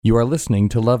You are listening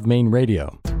to Love Maine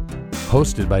Radio,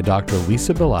 hosted by Dr.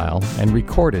 Lisa Belisle and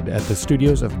recorded at the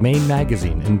studios of Maine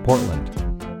Magazine in Portland.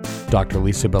 Dr.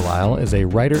 Lisa Belisle is a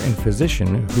writer and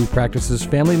physician who practices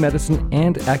family medicine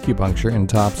and acupuncture in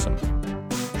Topsom.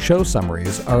 Show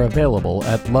summaries are available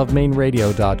at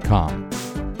lovemaineradio.com.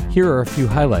 Here are a few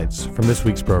highlights from this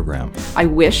week's program. I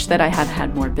wish that I had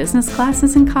had more business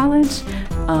classes in college,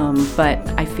 but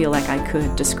I feel like I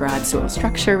could describe soil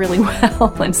structure really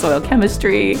well, and soil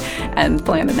chemistry, and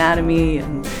plant anatomy,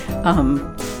 and plant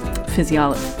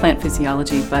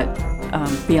physiology. But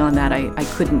beyond that,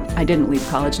 I didn't leave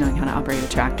college knowing how to operate a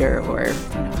tractor or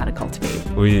how to cultivate.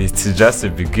 It's just a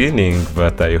beginning,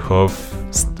 but I hope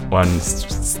a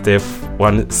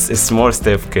small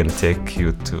step can take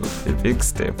you to a big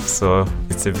step. So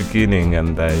it's a beginning,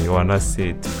 and I want to see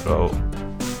it grow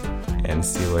and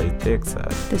see where it takes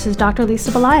us. This is Dr.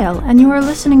 Lisa Belisle, and you are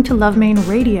listening to Love Maine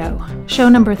Radio, show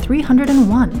number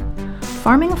 301,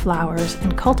 Farming Flowers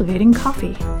and Cultivating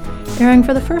Coffee, airing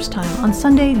for the first time on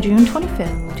Sunday, June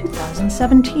 25th,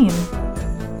 2017.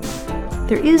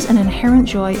 There is an inherent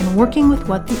joy in working with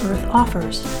what the earth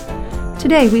offers.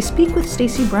 Today, we speak with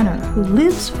Stacy Brenner, who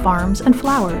lives, farms, and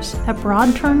flowers at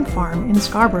Broad Turn Farm in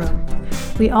Scarborough.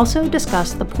 We also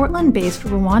discuss the Portland-based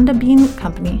Rwanda Bean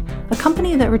Company, a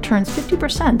company that returns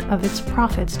 50% of its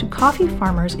profits to coffee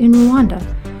farmers in Rwanda,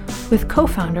 with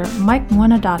co-founder Mike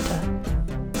Mwenedata.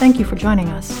 Thank you for joining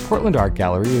us. Portland Art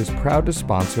Gallery is proud to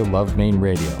sponsor Love Maine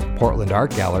Radio. Portland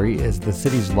Art Gallery is the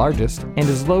city's largest and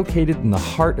is located in the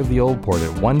heart of the Old Port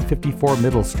at 154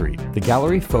 Middle Street. The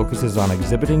gallery focuses on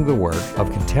exhibiting the work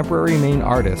of contemporary Maine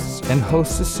artists and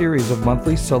hosts a series of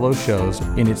monthly solo shows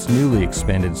in its newly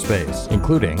expanded space,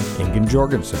 including Ingen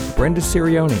Jorgensen, Brenda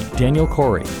Sirioni, Daniel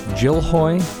Corey, Jill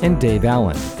Hoy, and Dave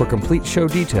Allen. For complete show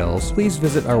details, please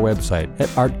visit our website at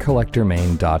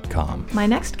artcollectormaine.com. My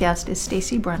next guest is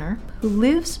Stacy Brenner, who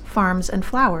lives, farms, and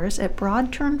flowers at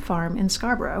Broad Turn Farm in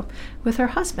Scarborough with her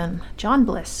husband, John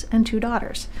Bliss, and 2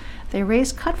 daughters. They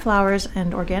raise cut flowers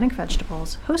and organic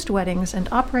vegetables, host weddings, and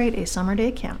operate a summer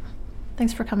day camp.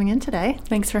 Thanks for coming in today.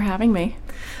 Thanks for having me.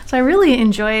 So I really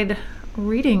enjoyed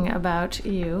reading about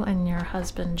you and your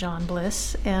husband, John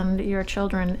Bliss, and your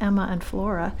children, Emma and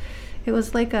Flora. It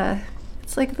was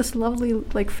it's like this lovely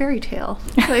fairy tale.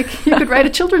 Like you could write a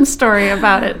children's story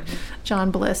about it.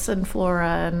 John Bliss and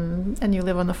Flora, and you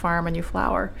live on the farm and you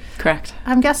flower. Correct.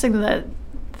 I'm guessing that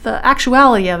the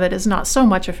actuality of it is not so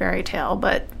much a fairy tale,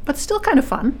 but still kind of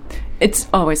fun. It's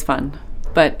always fun,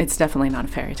 but it's definitely not a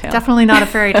fairy tale. Definitely not a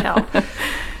fairy tale.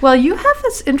 Well, you have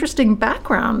this interesting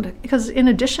background because in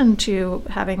addition to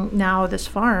having now this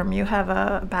farm, you have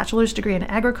a bachelor's degree in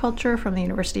agriculture from the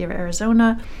University of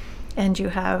Arizona, and you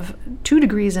have 2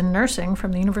 degrees in nursing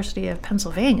from the University of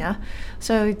Pennsylvania.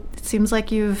 So it seems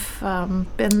like you've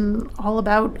been all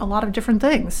about a lot of different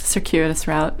things. Circuitous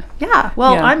route. Yeah.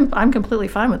 Well, yeah. I'm completely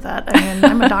fine with that. I mean,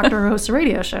 I'm a doctor who hosts a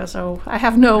radio show, so I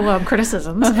have no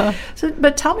criticisms. Uh-huh.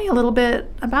 But tell me a little bit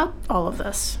about all of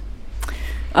this.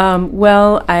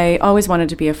 Well, I always wanted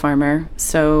to be a farmer,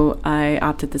 so I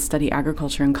opted to study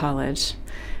agriculture in college.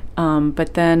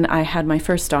 But then I had my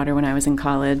first daughter when I was in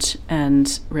college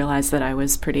and realized that I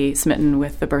was pretty smitten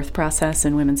with the birth process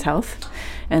and women's health.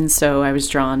 And so I was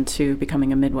drawn to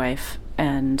becoming a midwife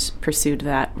and pursued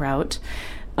that route.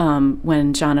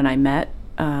 When John and I met,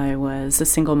 I was a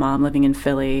single mom living in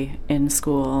Philly in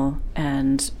school,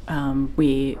 and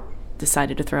we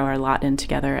decided to throw our lot in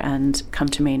together and come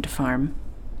to Maine to farm.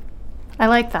 I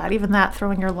like that, even that,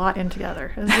 throwing your lot in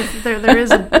together.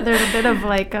 There's a bit of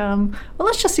well,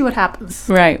 let's just see what happens.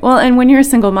 Right. Well, and when you're a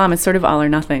single mom, it's sort of all or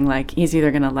nothing. Like, he's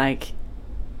either going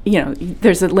to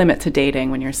there's a limit to dating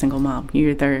when you're a single mom.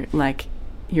 You're either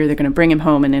going to bring him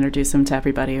home and introduce him to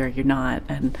everybody, or you're not.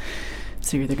 And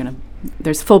so you're either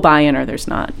there's full buy-in or there's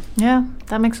not. Yeah,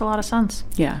 that makes a lot of sense.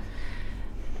 Yeah.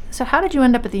 So how did you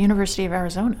end up at the University of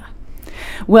Arizona?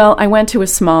 Well, I went to a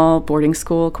small boarding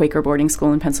school, Quaker boarding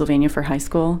school in Pennsylvania for high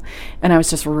school, and I was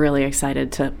just really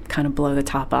excited to kind of blow the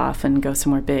top off and go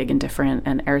somewhere big and different,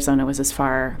 and Arizona was as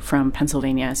far from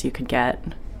Pennsylvania as you could get.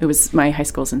 My high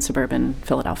school's in suburban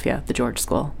Philadelphia, the George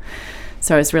School,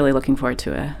 so I was really looking forward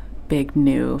to a big,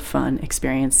 new, fun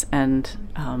experience, and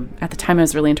at the time I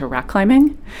was really into rock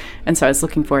climbing, and so I was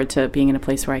looking forward to being in a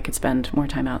place where I could spend more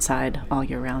time outside all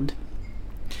year round.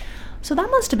 So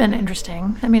that must have been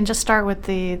interesting. I mean, just start with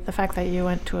the fact that you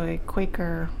went to a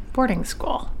Quaker boarding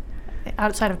school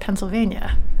outside of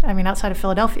Pennsylvania. I mean, outside of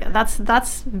Philadelphia.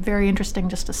 That's very interesting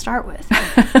just to start with.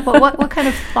 But what kind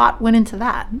of thought went into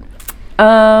that?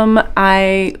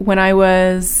 I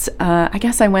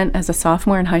guess I went as a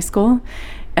sophomore in high school,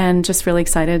 and just really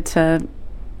excited to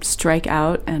strike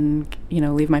out and,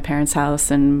 leave my parents'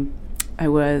 house, and I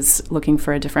was looking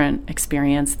for a different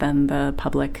experience than the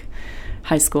public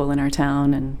high school in our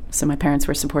town, and so my parents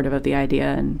were supportive of the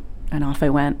idea, and off I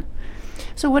went.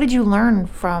 So what did you learn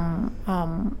from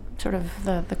sort of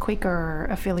the Quaker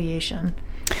affiliation?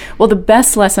 Well, the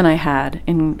best lesson I had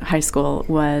in high school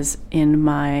was in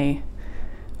my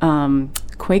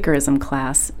Quakerism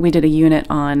class. We did a unit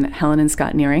on Helen and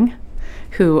Scott Nearing,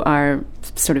 who are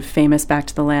sort of famous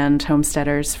back-to-the-land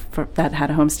homesteaders that had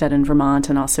a homestead in Vermont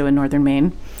and also in northern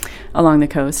Maine along the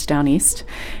coast down east.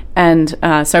 And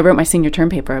so I wrote my senior term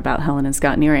paper about Helen and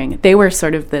Scott Nearing. They were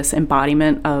sort of this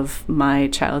embodiment of my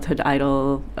childhood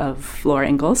idol of Laura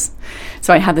Ingalls.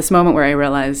 So I had this moment where I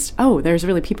realized, there's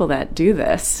really people that do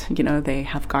this. They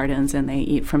have gardens and they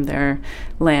eat from their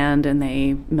land and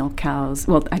they milk cows.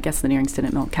 Well, I guess the Nearings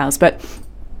didn't milk cows, but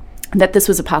that this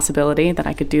was a possibility, that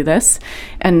I could do this.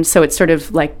 And so it sort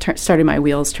of like started my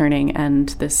wheels turning, and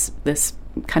this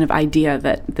kind of idea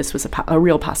that this was a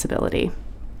real possibility.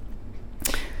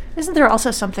 Isn't there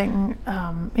also something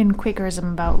in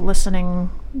Quakerism about listening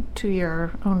to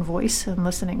your own voice and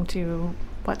listening to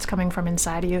what's coming from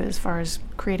inside of you as far as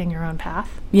creating your own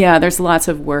path? Yeah, there's lots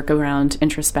of work around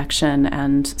introspection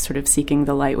and sort of seeking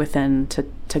the light within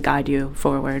to guide you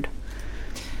forward.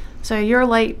 So your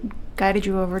light guided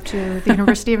you over to the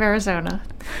University of Arizona,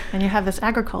 and you have this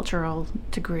agricultural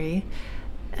degree,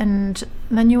 and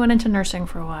then you went into nursing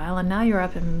for a while, and now you're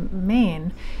up in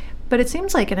Maine. But it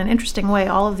seems like in an interesting way,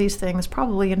 all of these things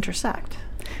probably intersect.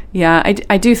 Yeah,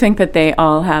 I do think that they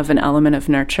all have an element of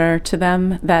nurture to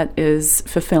them that is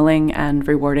fulfilling and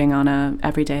rewarding on a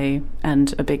everyday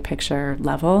and a big picture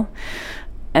level.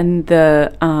 And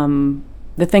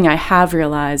the thing I have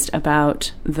realized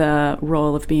about the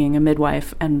role of being a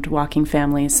midwife and walking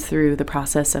families through the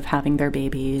process of having their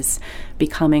babies,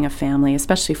 becoming a family,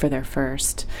 especially for their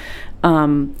first,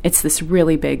 it's this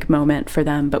really big moment for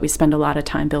them, but we spend a lot of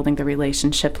time building the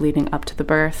relationship leading up to the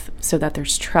birth so that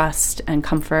there's trust and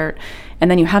comfort. And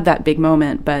then you have that big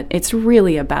moment, but it's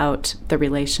really about the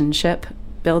relationship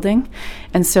building.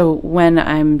 And so when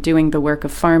I'm doing the work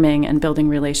of farming and building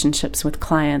relationships with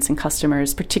clients and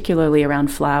customers, particularly around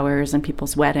flowers and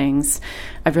people's weddings,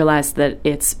 I've realized that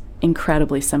it's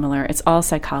incredibly similar. It's all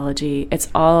psychology. It's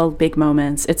all big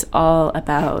moments. It's all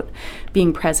about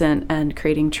being present and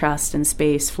creating trust and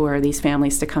space for these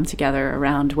families to come together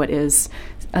around what is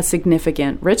a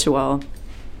significant ritual.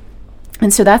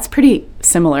 And so that's pretty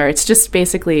similar. It's just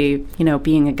basically,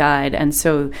 being a guide. And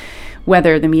so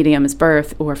whether the medium is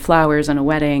birth or flowers and a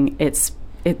wedding, it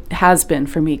has been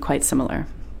for me quite similar.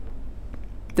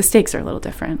 The stakes are a little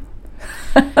different.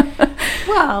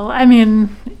 Well, I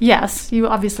mean, yes, you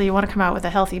obviously want to come out with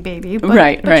a healthy baby,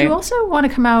 but you also want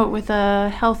to come out with a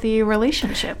healthy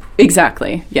relationship.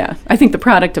 Exactly, yeah. I think the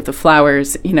product of the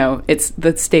flowers, it's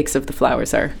the stakes of the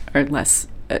flowers are less,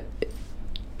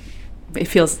 it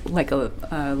feels like a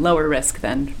lower risk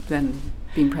than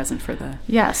being present for the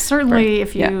Yes, certainly birth.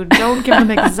 If you don't give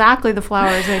them exactly the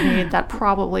flowers they need, that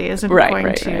probably isn't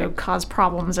going to cause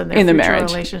problems in their future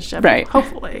marriage relationship. Right.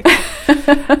 Hopefully.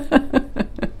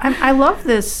 I love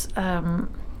this.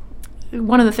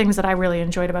 One of the things that I really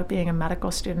enjoyed about being a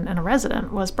medical student and a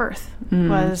resident was birth.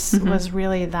 Was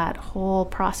really that whole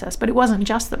process. But it wasn't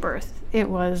just the birth. It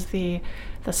was the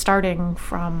starting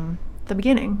from the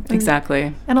beginning.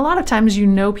 Exactly. And a lot of times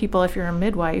people, if you're a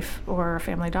midwife or a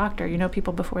family doctor,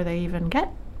 people before they even get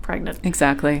pregnant.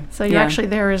 Exactly. So you're actually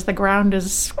there as the ground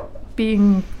is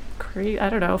being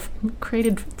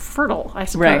created fertile, I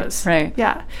suppose. Right.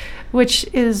 Yeah. Which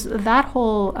is that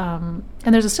whole, and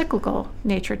there's a cyclical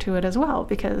nature to it as well,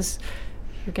 because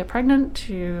you get pregnant,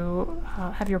 you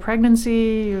have your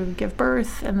pregnancy, you give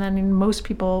birth, and then most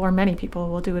people or many people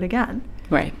will do it again.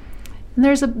 Right. And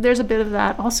there's a bit of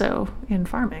that also in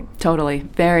farming. Totally.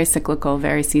 Very cyclical,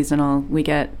 very seasonal. We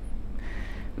get,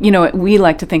 we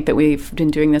like to think that we've been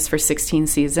doing this for 16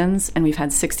 seasons, and we've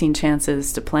had 16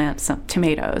 chances to plant some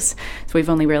tomatoes. So we've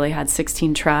only really had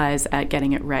 16 tries at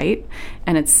getting it right.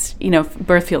 And it's,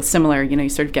 birth feels similar. You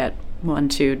sort of get 1,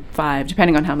 2, 5,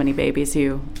 depending on how many babies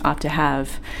you opt to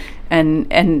have.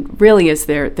 And really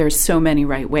there's so many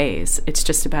right ways. It's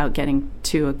just about getting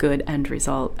to a good end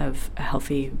result of a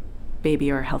healthy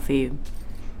baby or a healthy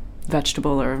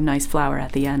vegetable or a nice flower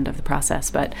at the end of the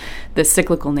process. But the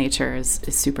cyclical nature is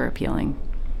super appealing.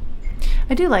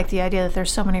 I do like the idea that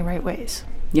there's so many right ways.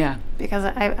 Yeah. Because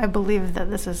I believe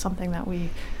that this is something that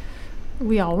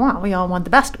we all want. We all want the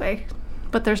best way,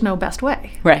 but there's no best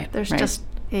way. Right. There's just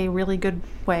a really good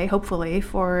way, hopefully,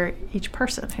 for each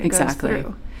person who goes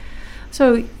through.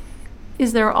 So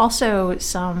Is there also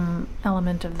some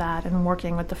element of that in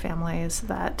working with the families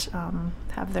that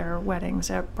have their weddings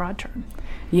at Broad Turn?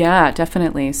 Yeah,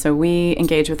 definitely. So we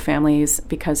engage with families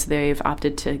because they've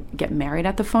opted to get married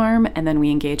at the farm, and then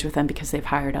we engage with them because they've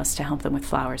hired us to help them with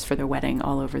flowers for their wedding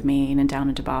all over Maine and down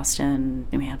into Boston,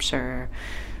 New Hampshire,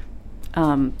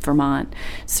 Vermont.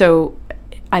 So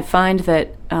I find that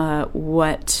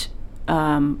what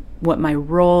my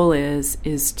role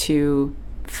is to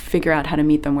figure out how to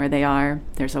meet them where they are.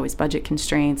 There's always budget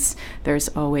constraints. There's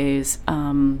always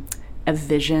a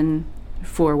vision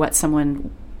for what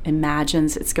someone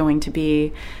imagines it's going to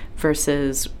be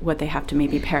versus what they have to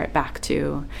maybe pare it back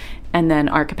to. And then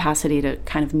our capacity to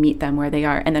kind of meet them where they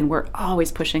are. And then we're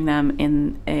always pushing them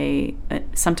in a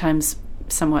sometimes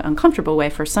somewhat uncomfortable way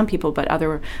for some people, but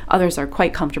others are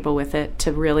quite comfortable with it,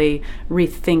 to really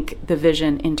rethink the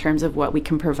vision in terms of what we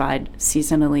can provide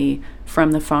seasonally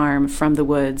from the farm, from the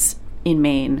woods in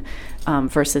Maine,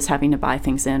 versus having to buy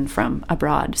things in from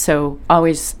abroad. So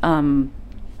always trying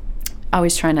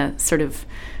to sort of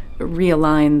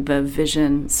realign the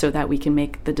vision so that we can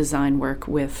make the design work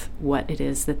with what it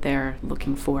is that they're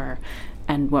looking for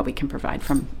and what we can provide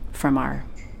from our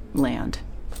land.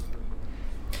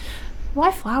 Why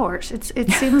flowers?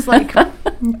 It seems like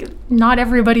not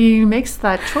everybody makes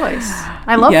that choice.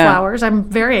 I love flowers. I'm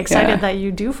very excited that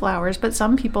you do flowers, but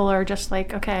some people are just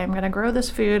like, okay, I'm going to grow this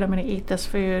food. I'm going to eat this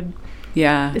food.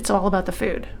 Yeah. It's all about the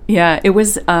food. Yeah, it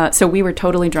was, so we were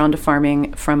totally drawn to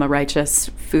farming from a righteous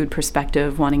food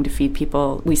perspective, wanting to feed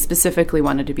people. We specifically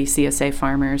wanted to be CSA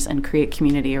farmers and create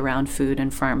community around food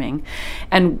and farming.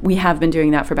 And we have been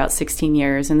doing that for about 16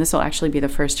 years, and this will actually be the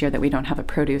first year that we don't have a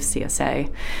produce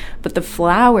CSA. But the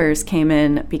flowers came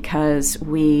in because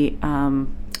we,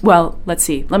 well, let's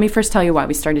see. Let me first tell you why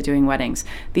we started doing weddings.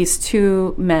 These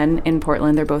two men in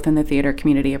Portland, they're both in the theater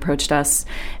community, approached us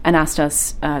and asked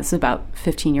us, this was about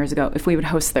 15 years ago, if we would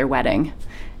host their wedding.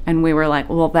 And we were like,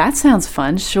 well, that sounds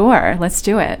fun. Sure, let's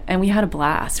do it. And we had a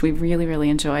blast. We really, really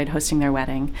enjoyed hosting their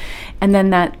wedding. And then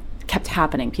that kept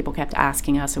happening. People kept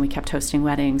asking us, and we kept hosting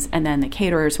weddings. And then the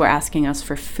caterers were asking us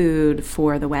for food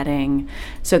for the wedding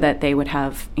so that they would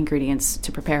have ingredients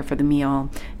to prepare for the meal.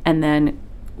 And then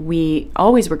we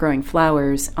always were growing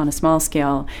flowers on a small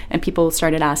scale, and people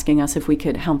started asking us if we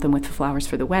could help them with the flowers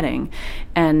for the wedding.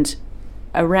 And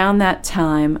around that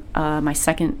time, my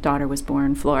second daughter was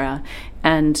born, Flora,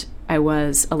 and I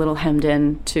was a little hemmed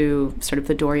in to sort of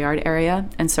the dooryard area,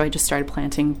 and so I just started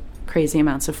planting crazy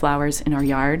amounts of flowers in our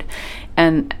yard.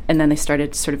 And then they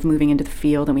started sort of moving into the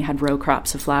field, and we had row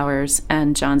crops of flowers.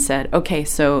 And John said, okay,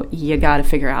 so you got to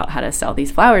figure out how to sell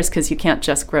these flowers, because you can't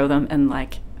just grow them and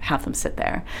like have them sit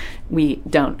there. We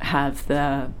don't have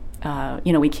the,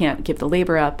 we can't give the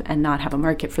labor up and not have a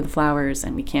market for the flowers,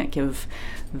 and we can't give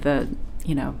the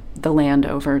land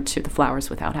over to the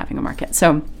flowers without having a market.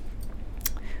 So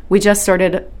we just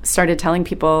started telling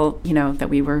people, that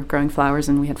we were growing flowers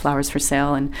and we had flowers for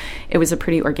sale, and it was a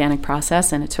pretty organic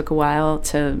process, and it took a while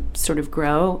to sort of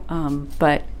grow,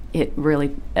 but it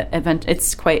really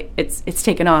it's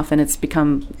taken off, and it's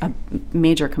become a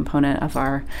major component of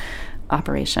our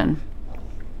operation.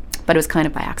 But it was kind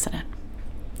of by accident.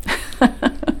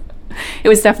 It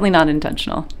was definitely not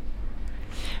intentional.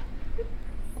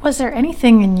 Was there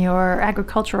anything in your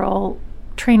agricultural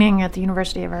training at the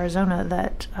University of Arizona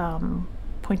that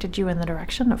pointed you in the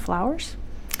direction of flowers?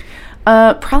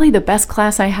 Probably the best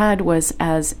class I had was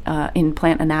in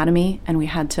plant anatomy, and we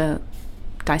had to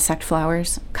dissect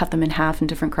flowers, cut them in half in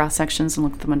different cross sections, and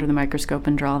look at them under the microscope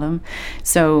and draw them.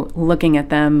 So looking at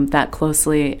them that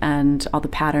closely and all the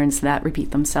patterns that repeat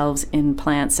themselves in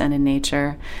plants and in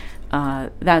nature,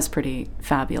 that's pretty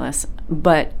fabulous.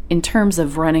 But in terms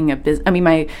of running a business,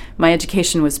 my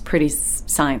education was pretty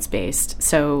science-based,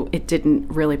 so it didn't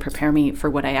really prepare me for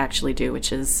what I actually do,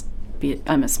 which is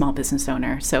I'm a small business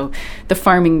owner. So the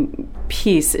farming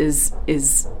piece is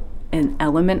an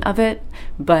element of it,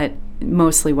 but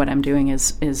mostly what I'm doing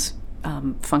is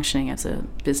functioning as a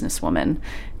businesswoman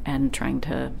and trying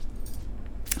to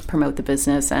promote the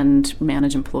business and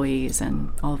manage employees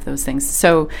and all of those things.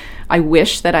 So I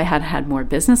wish that I had had more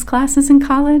business classes in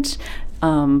college,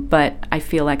 but I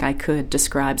feel like I could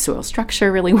describe soil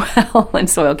structure really well, and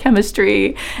soil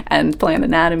chemistry and plant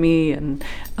anatomy and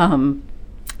plant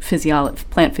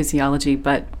physiology,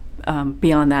 but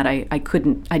beyond that,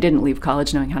 I didn't leave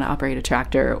college knowing how to operate a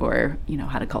tractor or,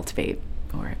 how to cultivate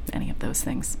or any of those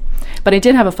things. But I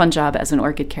did have a fun job as an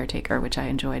orchid caretaker, which I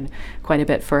enjoyed quite a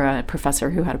bit, for a professor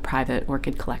who had a private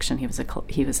orchid collection. He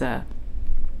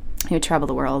would travel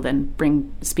the world and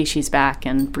bring species back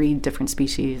and breed different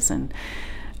species. And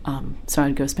so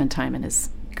I'd go spend time in his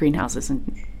greenhouses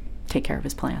and take care of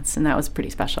his plants, and that was pretty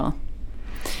special.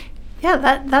 Yeah,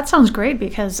 that sounds great,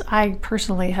 because I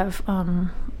personally have,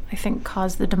 I think,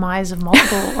 caused the demise of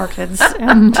multiple orchids,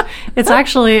 and it's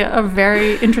actually a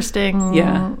very interesting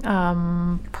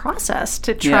process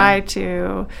to try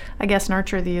to, I guess,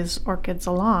 nurture these orchids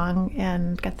along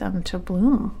and get them to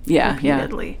bloom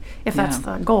repeatedly. If that's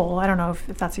the goal. I don't know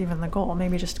if that's even the goal.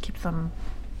 Maybe just to keep them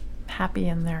happy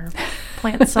in their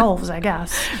plant selves, I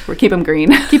guess. Or keep them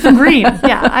green. Keep them green.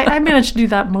 Yeah, I manage to do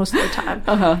that most of the time.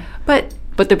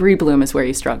 But the rebloom is where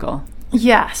you struggle.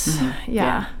 Yes.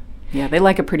 Mm-hmm. Yeah, they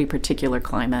like a pretty particular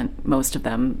climate, most of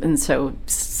them. And so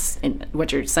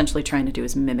what you're essentially trying to do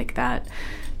is mimic that.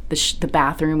 The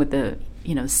bathroom with the,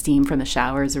 steam from the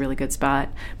shower is a really good spot.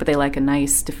 But they like a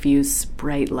nice, diffuse,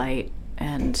 bright light,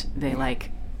 and they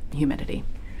like humidity.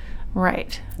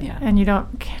 Right. Yeah. And you not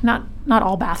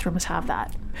all bathrooms have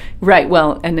that. Right.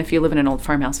 Well, and if you live in an old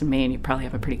farmhouse in Maine, you probably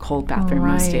have a pretty cold bathroom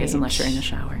most days, unless you're in the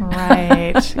shower.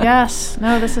 Right. Yes.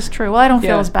 No, this is true. Well, I don't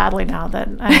feel as badly now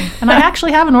and I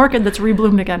actually have an orchid that's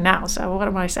rebloomed again now. So what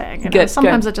am I saying?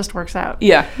 Sometimes it just works out.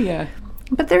 Yeah. Yeah.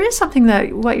 But there is something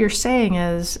that what you're saying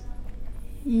is,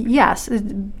 yes,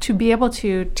 to be able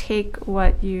to take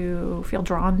what you feel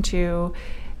drawn to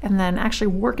and then actually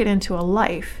work it into a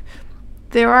life.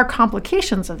 There are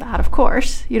complications of that, of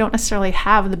course. You don't necessarily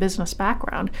have the business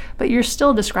background, but you're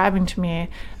still describing to me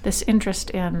this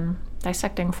interest in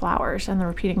dissecting flowers and the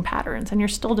repeating patterns, and you're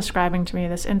still describing to me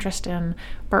this interest in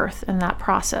birth and that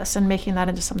process and making that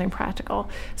into something practical.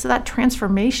 So that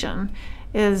transformation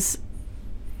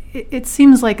it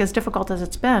seems like, as difficult as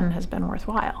it's been, has been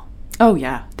worthwhile. Oh,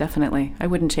 yeah, definitely. I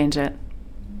wouldn't change it.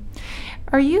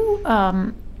 Are you...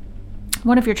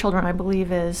 one of your children, I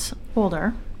believe, is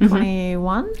older,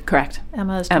 21? Correct.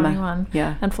 Emma is 21.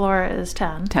 Yeah. And Flora is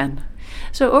 10. 10.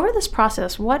 So over this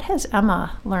process, what has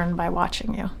Emma learned by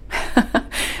watching you?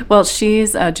 Well,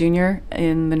 she's a junior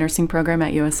in the nursing program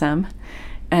at USM,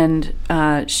 and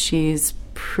she's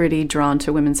pretty drawn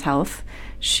to women's health.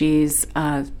 She's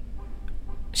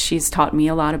taught me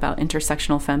a lot about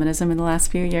intersectional feminism in the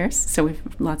last few years, so we've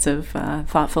lots of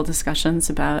thoughtful discussions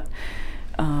about...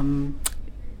 and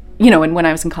when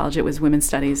I was in college, it was women's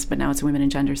studies, but now it's women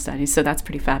and gender studies. So that's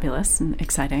pretty fabulous and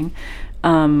exciting.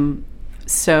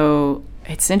 So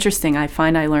it's interesting. I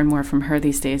find I learn more from her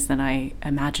these days than I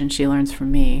imagine she learns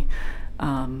from me.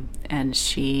 And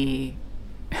she's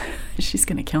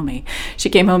going to kill me. She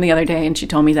came home the other day and she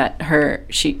told me that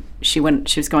she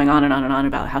was going on and on and on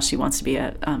about how she wants to be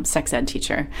a sex ed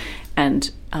teacher.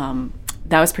 And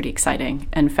that was pretty exciting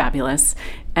and fabulous.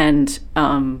 And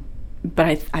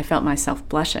but I felt myself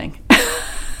blushing.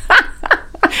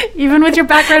 Even with your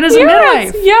background as a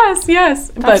midwife.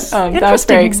 Yes. But that was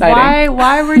very exciting.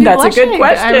 Why were you That's blushing? a good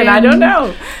question. I don't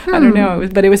know. I don't know.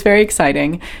 But it was very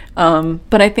exciting.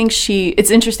 But I think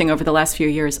it's interesting, over the last few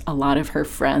years, a lot of her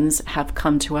friends have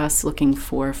come to us looking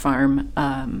for farm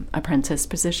apprentice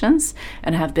positions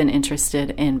and have been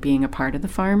interested in being a part of the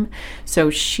farm.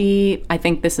 So I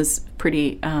think this is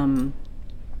pretty...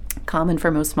 common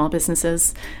for most small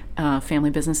businesses, family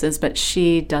businesses, but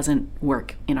she doesn't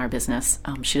work in our business.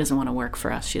 She doesn't want to work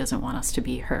for us. She doesn't want us to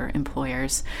be her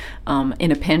employers.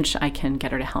 In a pinch, I can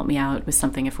get her to help me out with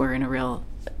something if we're in a real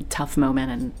tough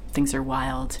moment and things are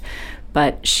wild.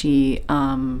 But she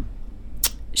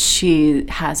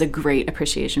has a great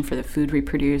appreciation for the food we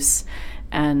produce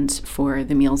and for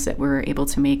the meals that we're able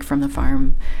to make from the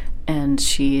farm. And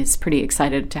she's pretty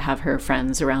excited to have her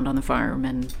friends around on the farm.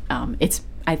 And it's,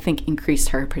 I think, increased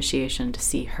her appreciation to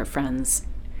see her friends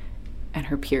and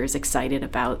her peers excited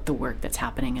about the work that's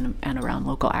happening in and around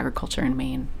local agriculture in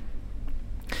Maine.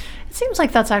 It seems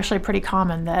like that's actually pretty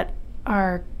common, that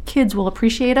our kids will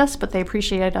appreciate us, but they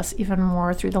appreciate us even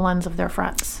more through the lens of their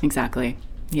friends. Exactly.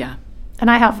 Yeah. And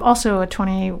I have also a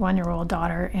 21-year-old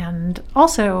daughter, and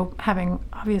also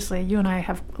obviously, you and I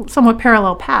have somewhat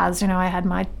parallel paths. I had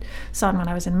my son when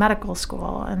I was in medical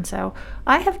school, and so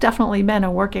I have definitely been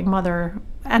a working mother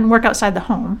and work outside the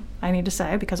home, I need to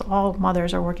say, because all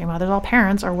mothers are working mothers, all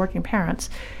parents are working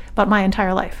parents, but my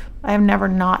entire life. I have never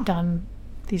not done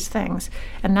these things.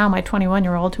 And now my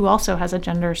 21-year-old, who also has a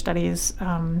gender studies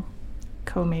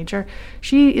co-major,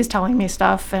 she is telling me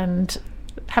stuff and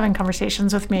having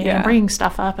conversations with me and bringing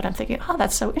stuff up, and I'm thinking, oh,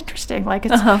 that's so interesting. Like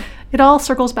it all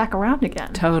circles back around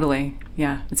again. Totally.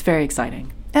 Yeah. It's very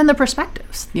exciting. And the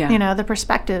perspectives. Yeah. The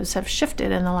perspectives have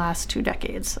shifted in the last 2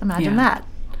 decades. Imagine that.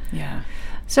 Yeah.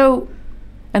 So,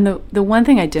 and the one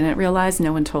thing I didn't realize,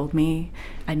 no one told me,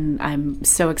 and I'm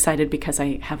so excited because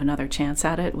I have another chance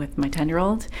at it with my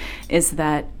 10-year-old, is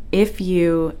that if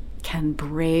you can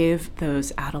brave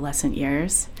those adolescent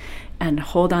years and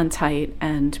hold on tight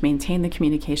and maintain the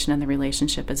communication and the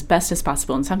relationship as best as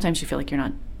possible. And sometimes you feel like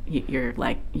you're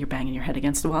banging your head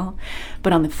against the wall.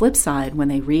 But on the flip side, when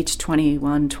they reach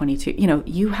 21, 22,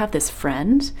 you have this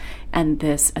friend and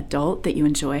this adult that you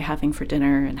enjoy having for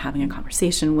dinner and having a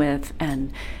conversation with,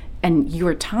 and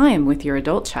your time with your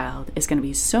adult child is going to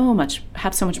be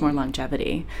have so much more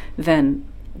longevity than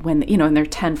when, and they're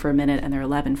 10 for a minute and they're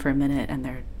 11 for a minute and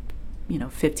they're,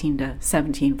 15 to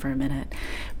 17 for a minute.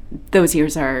 Those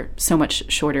years are so much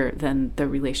shorter than the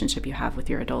relationship you have with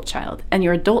your adult child. And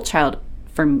your adult child,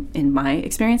 in my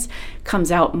experience, comes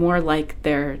out more like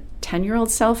their 10-year-old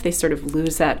self. They sort of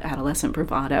lose that adolescent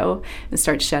bravado and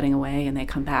start shedding away, and they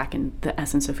come back, and the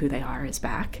essence of who they are is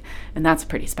back. And that's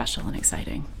pretty special and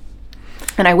exciting.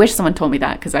 And I wish someone told me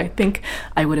that, because I think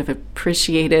I would have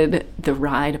appreciated the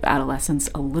ride of adolescence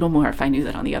a little more if I knew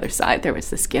that on the other side there was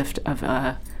this gift of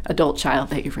a adult child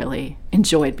that you really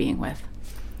enjoyed being with.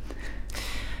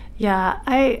 Yeah,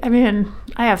 I mean,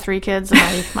 I have 3 kids,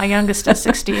 and my youngest is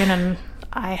 16, and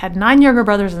I had 9 younger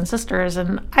brothers and sisters,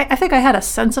 and I think I had a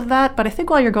sense of that, but I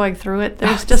think while you're going through it,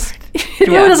 there's just, it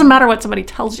really doesn't matter what somebody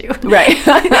tells you. Right.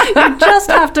 You just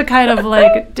have to kind of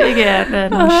dig in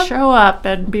and show up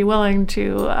and be willing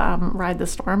to ride the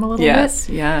storm a little bit. Yes,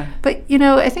 yeah. But,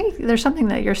 I think there's something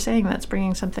that you're saying that's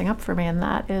bringing something up for me, and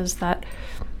that is that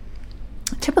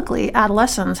typically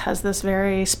adolescence has this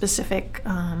very specific,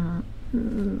 I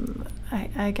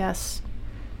guess,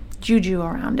 juju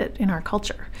around it in our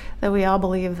culture, that we all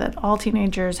believe that all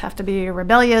teenagers have to be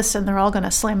rebellious and they're all going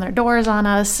to slam their doors on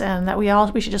us, and that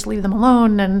we should just leave them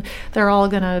alone, and they're all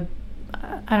going to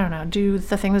do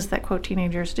the things that, quote,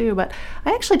 teenagers do. But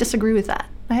I actually disagree with that.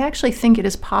 I actually think it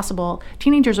is possible.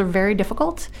 Teenagers are very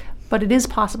difficult, but it is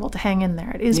possible to hang in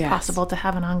there. It is possible to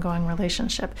have an ongoing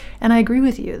relationship. And I agree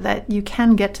with you that you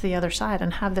can get to the other side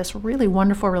and have this really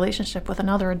wonderful relationship with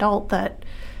another adult that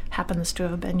happens to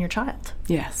have been your child.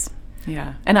 Yes.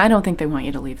 Yeah. And I don't think they want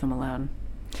you to leave them alone.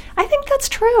 I think that's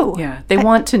true. Yeah. They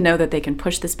want to know that they can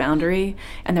push this boundary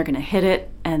and they're going to hit it,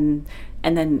 and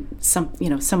then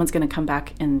someone's going to come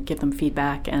back and give them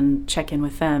feedback and check in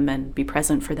with them and be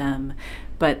present for them.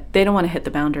 But they don't want to hit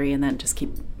the boundary and then just keep,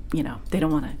 they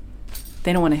don't want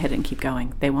to hit it and keep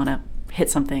going. They want to hit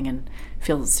something and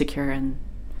feel secure and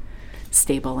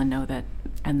stable and know that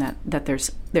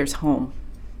there's home.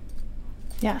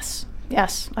 Yes,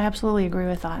 I absolutely agree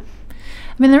with that.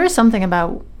 I mean, there is something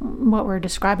about what we're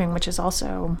describing which is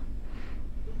also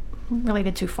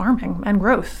related to farming and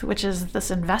growth, which is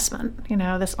this investment,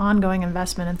 this ongoing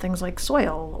investment in things like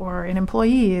soil or in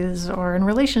employees or in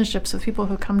relationships with people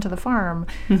who come to the farm.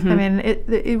 Mm-hmm. I mean,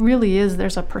 it really is,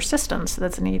 there's a persistence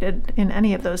that's needed in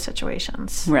any of those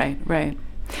situations. Right.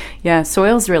 Yeah,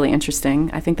 soil's really interesting.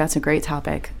 I think that's a great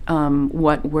topic.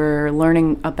 What we're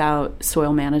learning about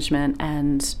soil management,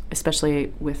 and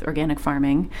especially with organic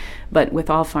farming, but with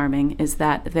all farming, is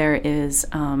that there is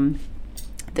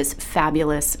this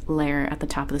fabulous layer at the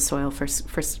top of the soil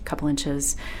first couple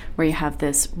inches, where you have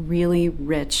this really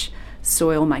rich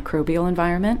soil microbial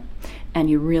environment, and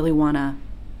you really want to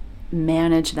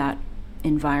manage that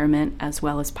environment as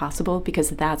well as possible, because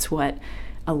that's what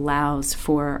allows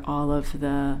for all of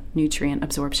the nutrient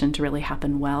absorption to really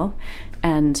happen well,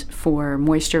 and for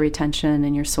moisture retention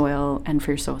in your soil and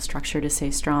for your soil structure to stay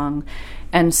strong.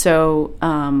 And so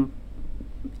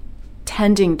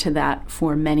tending to that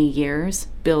for many years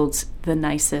builds the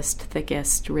nicest,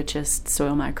 thickest, richest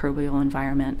soil microbial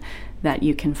environment that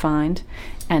you can find.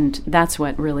 And that's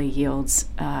what really yields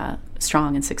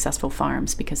strong and successful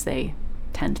farms, because they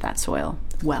tend that soil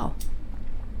well.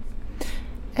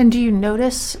 And do you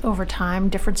notice over time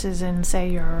differences in, say,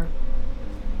 your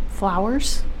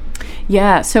flowers?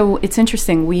 Yeah, so it's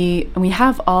interesting. We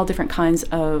have all different kinds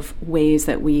of ways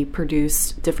that we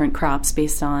produce different crops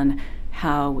based on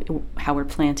how we're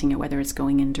planting it, whether it's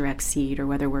going in direct seed or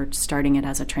whether we're starting it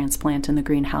as a transplant in the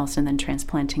greenhouse and then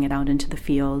transplanting it out into the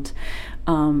field.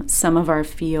 Some of our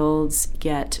fields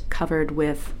get covered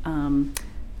with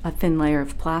a thin layer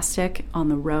of plastic on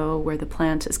the row where the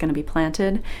plant is going to be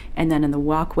planted, and then in the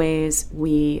walkways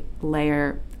we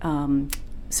layer,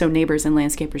 so neighbors and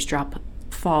landscapers drop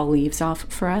fall leaves off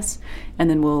for us, and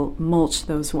then we'll mulch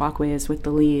those walkways with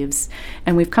the leaves.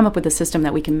 And we've come up with a system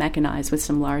that we can mechanize with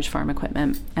some large farm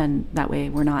equipment, and that way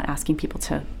we're not asking people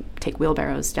to take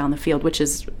wheelbarrows down the field, which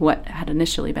is what had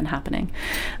initially been happening.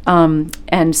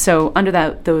 And so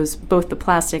under those both the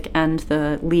plastic and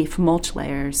the leaf mulch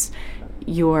layers,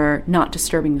 you're not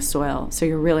disturbing the soil, so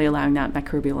you're really allowing that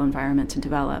microbial environment to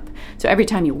develop. So every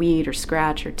time you weed or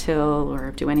scratch or till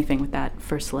or do anything with that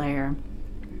first layer,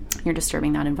 you're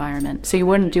disturbing that environment. So you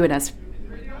wouldn't do it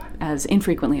as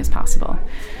infrequently as possible.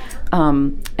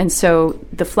 And so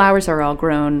the flowers are all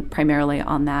grown primarily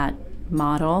on that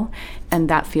model, and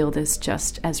that field is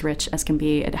just as rich as can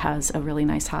be. It has a really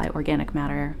nice high organic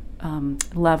matter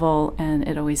level, and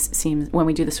it always seems, when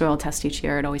we do the soil test each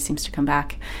year, it always seems to come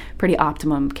back pretty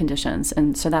optimum conditions,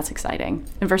 and so that's exciting.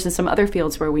 And versus some other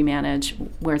fields where we manage,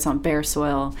 where it's on bare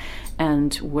soil,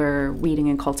 and we're weeding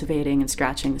and cultivating and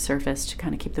scratching the surface to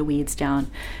kind of keep the weeds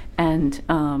down, and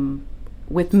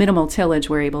with minimal tillage,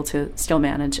 we're able to still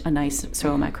manage a nice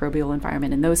soil microbial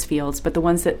environment in those fields, but the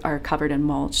ones that are covered and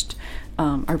mulched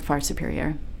are far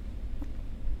superior.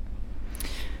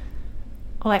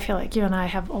 Well, I feel like you and I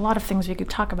have a lot of things we could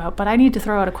talk about, but I need to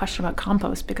throw out a question about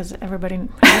compost, because everybody who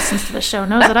listens to the show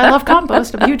knows that I love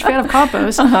compost. I'm a huge fan of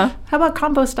compost. How about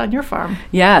compost on your farm?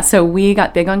 Yeah, so we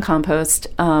got big on compost.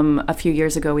 A few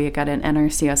years ago, we got an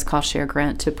NRCS cost share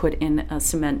grant to put in a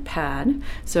cement pad,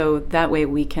 so that way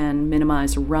we can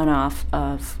minimize runoff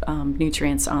of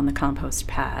nutrients on the compost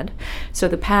pad. So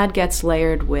the pad gets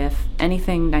layered with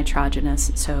anything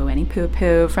nitrogenous, so any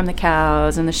poo-poo from the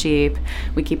cows and the sheep.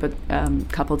 We keep a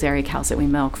couple dairy cows that we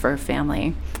milk for a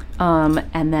family.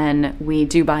 And then we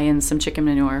do buy in some chicken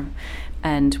manure,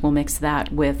 and we'll mix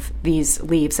that with these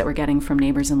leaves that we're getting from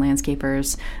neighbors and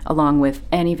landscapers, along with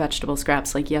any vegetable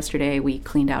scraps. Like yesterday, we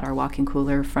cleaned out our walk-in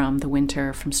cooler from the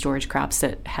winter from storage crops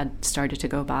that had started to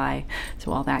go by.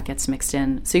 So all that gets mixed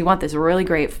in. So you want this really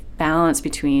great balance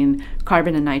between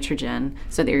carbon and nitrogen,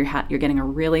 so that you're getting a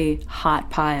really hot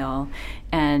pile.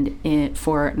 And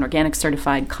for an organic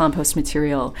certified compost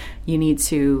material, you need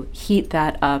to heat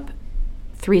that up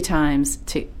 3 times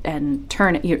and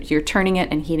turn it. You're turning it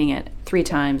and heating it 3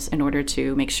 times in order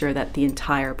to make sure that the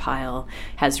entire pile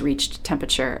has reached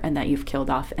temperature and that you've killed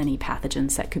off any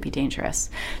pathogens that could be dangerous.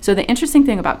 So the interesting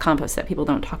thing about compost that people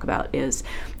don't talk about is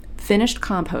finished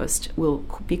compost will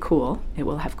be cool. It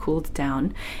will have cooled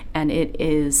down, and it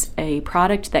is a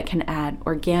product that can add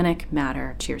organic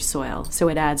matter to your soil. So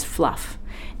it adds fluff,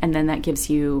 and then that gives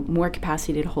you more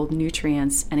capacity to hold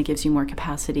nutrients, and it gives you more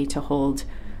capacity to hold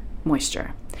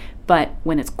moisture. But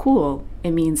when it's cool,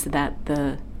 it means that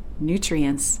the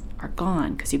nutrients are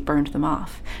gone because you burned them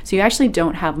off. So you actually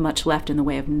don't have much left in the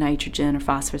way of nitrogen or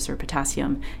phosphorus or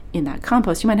potassium in that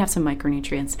compost. You might have some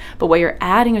micronutrients, but what you're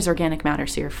adding is organic matter,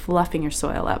 so you're fluffing your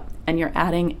soil up, and you're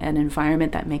adding an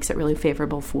environment that makes it really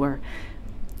favorable for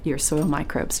your soil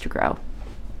microbes to grow.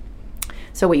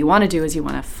 So what you want to do is you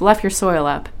want to fluff your soil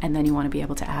up, and then you want to be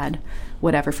able to add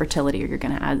whatever fertility you're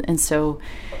going to add. And so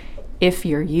if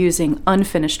you're using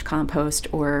unfinished compost,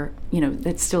 or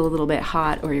it's still a little bit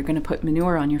hot, or you're going to put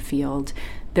manure on your field,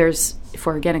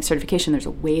 for organic certification, there's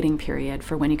a waiting period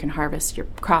for when you can harvest your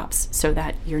crops, so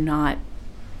that you're not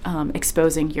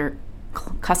exposing your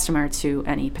customer to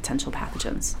any potential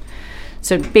pathogens.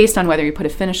 So based on whether you put a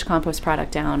finished compost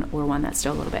product down or one that's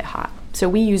still a little bit hot. So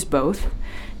we use both.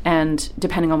 And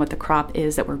depending on what the crop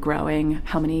is that we're growing,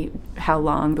 how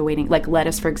long the waiting, like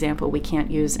lettuce, for example, we can't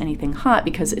use anything hot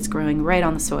because it's growing right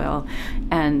on the soil,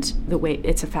 and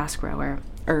it's a fast grower.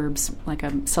 Herbs like a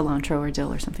cilantro or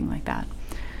dill or something like that.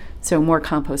 So more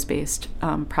compost-based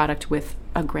product with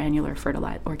a granular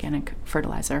organic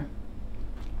fertilizer.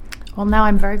 Well, now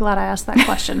I'm very glad I asked that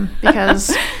question,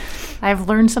 because I've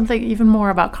learned something even more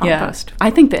about compost. Yeah.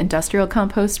 I think the industrial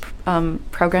compost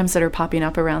programs that are popping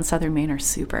up around southern Maine are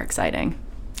super exciting.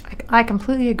 I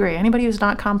completely agree. Anybody who's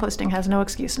not composting has no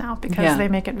excuse now, because they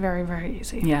make it very, very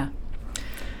easy. Yeah.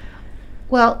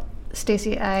 Well,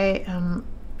 Stacy, I am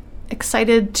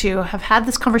excited to have had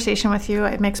this conversation with you.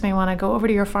 It makes me want to go over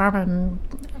to your farm, and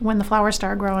when the flowers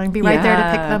start growing, be right there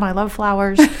to pick them. I love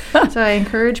flowers. So I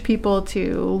encourage people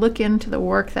to look into the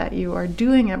work that you are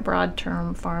doing at Broad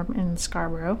Term Farm in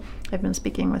Scarborough. I've been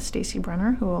speaking with Stacy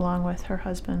Brenner, who, along with her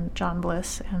husband, John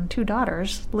Bliss, and 2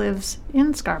 daughters, lives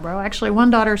in Scarborough. Actually, one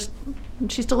daughter's,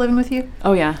 she's still living with you?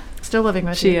 Oh, yeah. Still living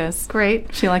with you? She is.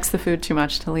 Great. She likes the food too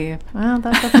much to leave. Well,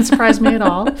 that doesn't surprise me at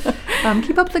all.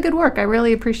 Keep up the good work. I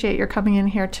really appreciate your coming in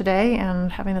here today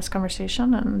and having this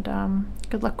conversation, and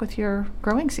good luck with your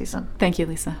growing season. Thank you,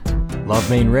 Lisa. Love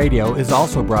Maine Radio is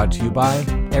also brought to you by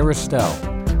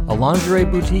Aristelle, a lingerie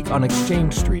boutique on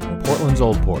Exchange Street in Portland's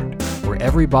Old Port, where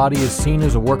every body is seen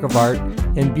as a work of art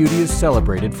and beauty is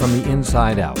celebrated from the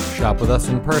inside out. Shop with us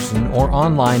in person or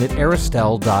online at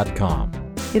aristelle.com.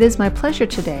 It is my pleasure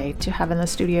today to have in the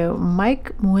studio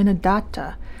Mike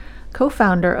Muinadatta,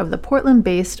 co-founder of the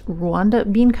Portland-based Rwanda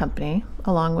Bean Company,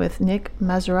 along with Nick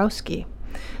Mazurowski.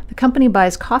 The company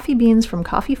buys coffee beans from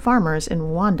coffee farmers in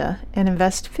Rwanda and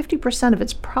invests 50% of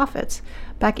its profits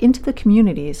back into the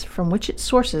communities from which it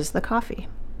sources the coffee.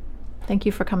 Thank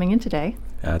you for coming in today.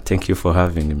 Thank you for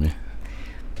having me.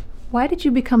 Why did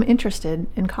you become interested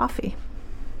in coffee?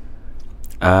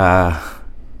 That's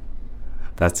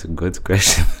a good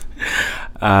question.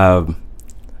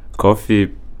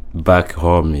 Coffee back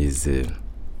home is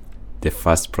the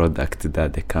first product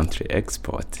that the country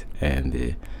exports,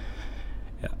 and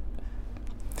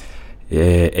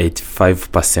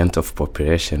 85% of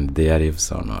population there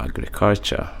lives on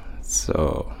agriculture.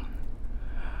 So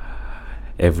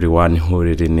everyone who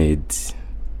really needs,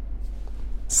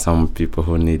 some people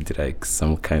who need like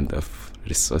some kind of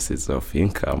resources of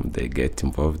income, they get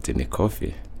involved in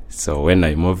coffee. So when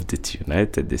I moved to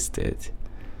United States,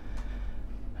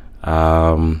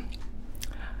 I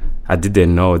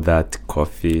didn't know that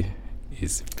coffee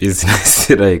is business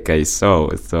like I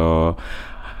saw. So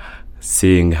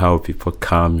seeing how people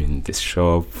come in the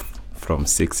shop from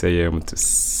 6 a.m. to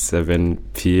 7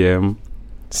 p.m.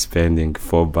 spending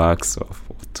 $4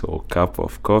 to a cup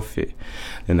of coffee,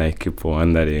 and I keep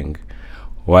wondering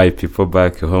why people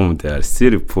back home, they are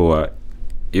still poor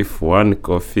if one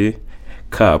coffee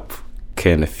cup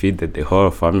can feed the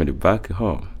whole family back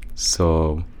home.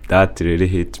 So that really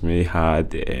hit me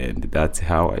hard, and that's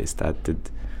how I started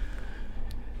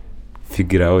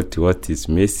figure out what is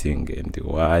missing and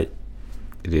why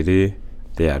really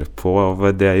they are poor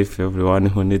over there if everyone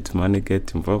who needs money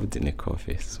get involved in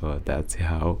coffee. So that's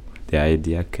how the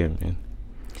idea came in.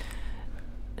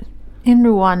 In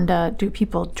Rwanda, do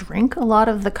people drink a lot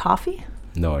of the coffee?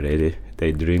 No, really,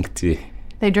 they drink tea.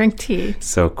 They drink tea.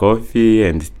 So coffee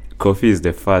is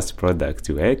the first product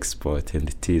you export,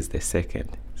 and tea is the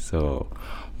second. So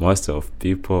most of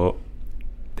people,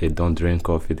 they don't drink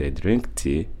coffee, they drink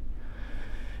tea.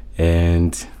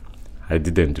 And I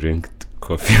didn't drink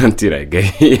coffee until I get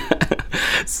here.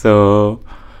 So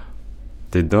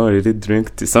they don't really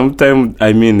drink tea. Sometimes,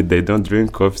 they don't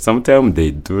drink coffee. Sometimes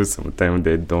they do, sometimes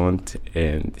they don't.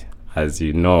 And as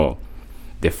you know,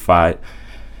 the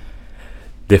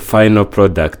final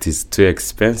product is too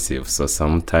expensive. So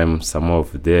sometimes some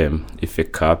of them, if a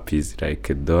cup is like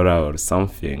 $1 or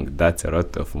something, that's a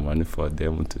lot of money for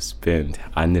them to spend,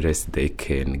 unless they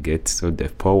can get to the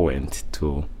point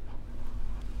to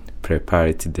prepare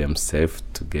it themselves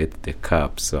to get the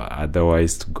cup. So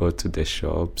otherwise, to go to the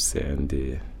shops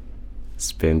and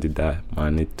spend that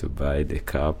money to buy the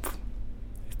cup,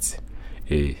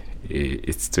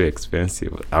 it's too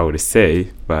expensive, I would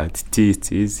say. But tea,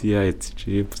 it's easier, it's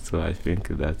cheap, so I think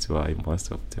that's why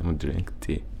most of them drink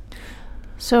tea.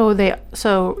 So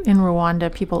in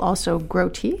Rwanda, people also grow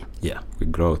tea? Yeah, we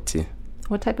grow tea.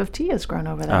 What type of tea is grown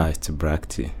over there? It's black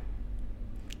tea.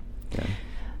 Yeah.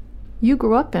 You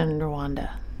grew up in Rwanda.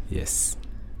 Yes.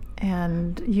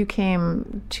 And you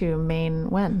came to Maine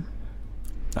when?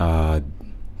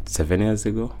 7 years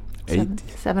ago.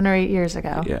 7 or 8 years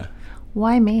ago. Yeah.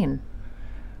 Why Maine?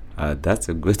 That's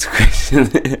a good question.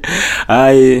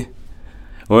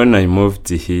 When I moved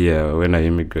here, when I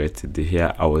immigrated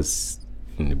here, I was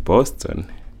in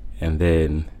Boston, and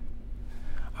then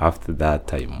after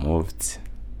that I moved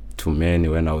to Maine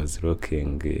when I was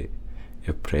looking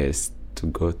a place to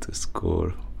go to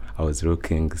school. I was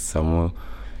looking some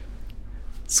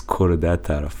school that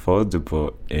are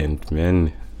affordable, and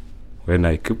Maine, when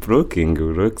I keep looking, it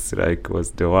looks like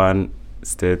was the one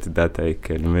state that I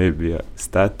can maybe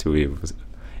start with.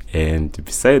 And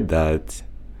beside that,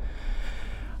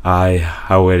 I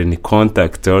were in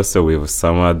contact also with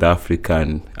some other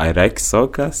African. I like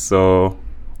soccer, so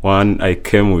I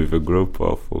came with a group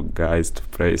of guys to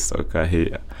play soccer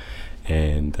here,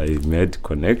 and I made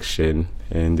connection,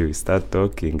 and we start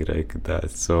talking like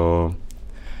that. So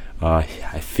I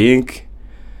think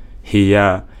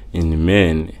here in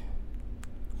Maine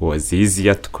was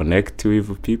easier to connect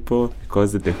with people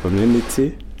because of the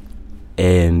community,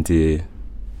 and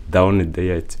down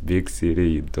there it's big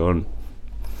city, you don't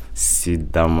see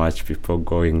that much people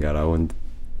going around.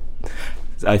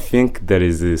 I think there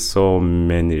is so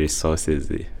many resources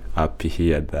up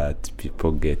here that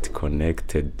people get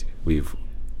connected with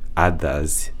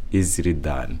others easily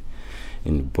than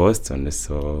in Boston.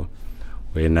 So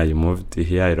when I moved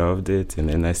here, I loved it, and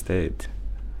then I stayed.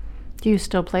 Do you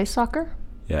still play soccer?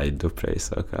 Yeah, I do play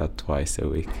soccer twice a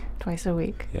week. Twice a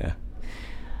week? Yeah.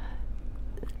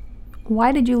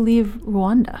 Why did you leave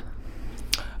Rwanda?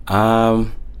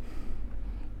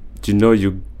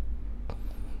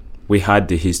 We had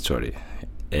the history,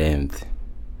 and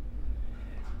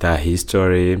that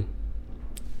history,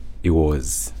 it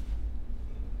was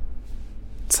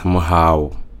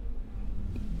somehow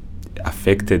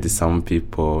affected some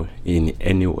people in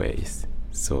any ways.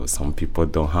 So some people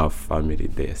don't have family,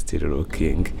 they're still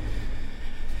looking.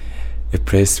 a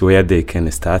place where they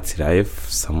can start life.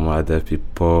 Some other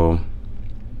people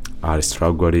are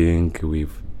struggling with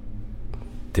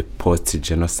the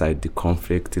post-genocide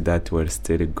conflict that were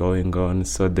still going on.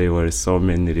 So there were so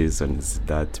many reasons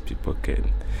that people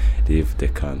can leave the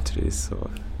country.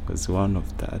 So it was one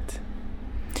of that.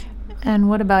 And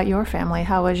what about your family?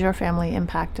 How was your family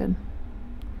impacted?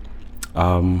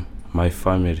 My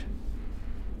family,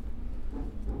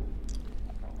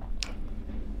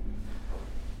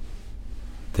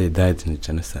 they died in the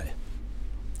genocide.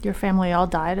 Your family all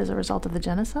died as a result of the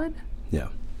genocide? Yeah.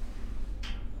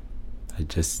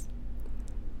 It's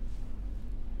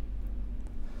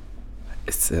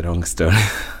a long story.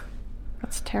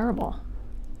 That's terrible.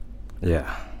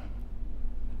 Yeah.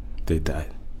 They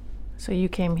died. So you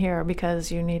came here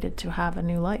because you needed to have a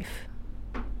new life.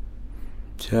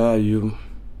 Yeah, you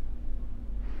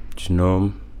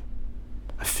know,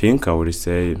 I think I would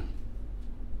say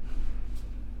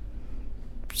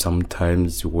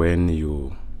sometimes when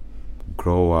you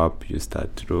grow up, you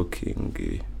start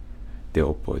looking the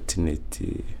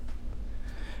opportunity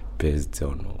based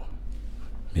on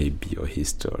maybe your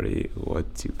history,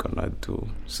 what you're gonna do.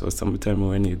 So sometimes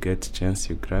when you get a chance,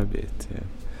 you grab it. Yeah.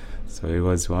 So it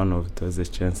was one of those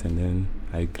chances, and then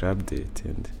I grabbed it,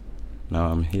 and now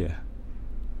I'm here.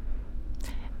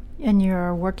 And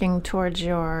you're working towards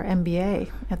your MBA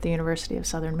at the University of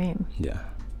Southern Maine. Yeah.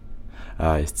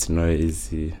 It's not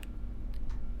easy.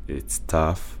 It's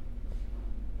tough.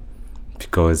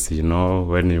 Because, you know,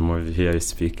 when you move here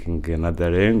speaking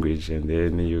another language, and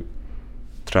then you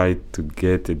try to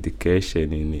get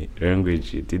education in a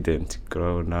language you didn't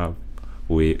grow up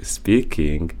with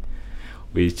speaking,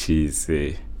 which is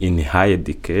in higher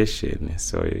education,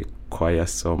 so it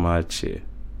requires so much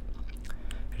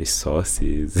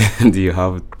resources, and you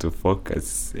have to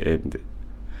focus. And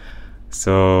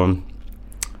so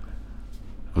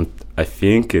I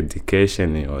think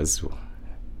education was,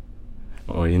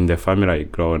 or in the family I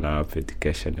grown up,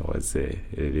 education was a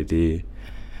really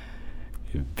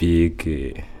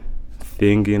big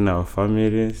thing in our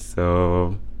family.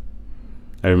 So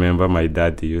I remember my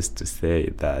dad used to say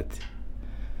that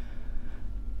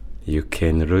you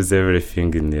can lose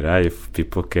everything in life,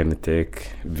 people can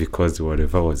take, because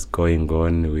whatever was going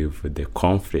on with the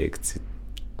conflict,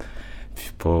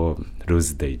 people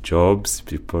lose their jobs,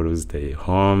 people lose their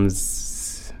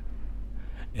homes.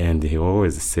 And he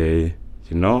always say,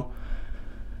 you know,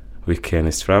 we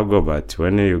can struggle, but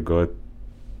when you go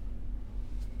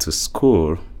to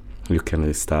school, you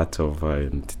can start over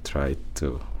and try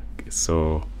to.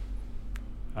 So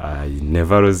I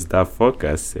never lose that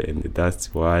focus, and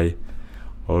that's why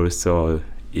also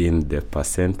in the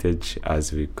percentage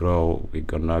as we grow, we're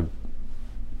gonna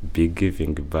be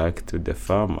giving back to the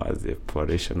farmers. A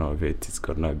portion of it is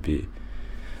gonna be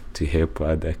to help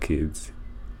other kids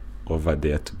over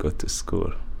there to go to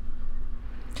school.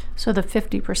 So the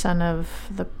 50% of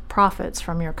the profits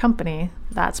from your company,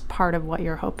 that's part of what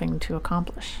you're hoping to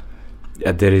accomplish.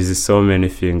 Yeah, there is so many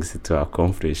things to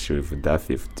accomplish with that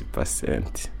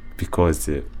 50%, because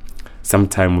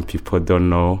sometimes people don't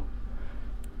know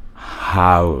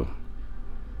how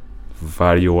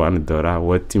value $1,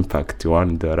 what impact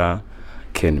 $1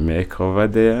 can make over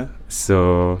there.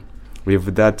 So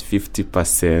with that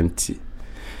 50%,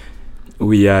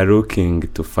 we are looking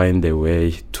to find a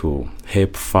way to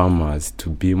help farmers to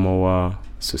be more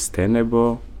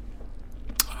sustainable,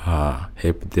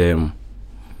 help them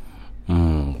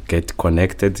get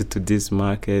connected to this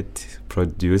market,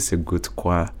 produce a good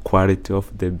quality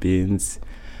of the beans,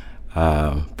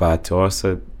 but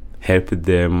also help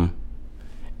them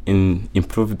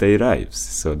improve their lives.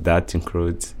 So that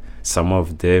includes some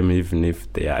of them, even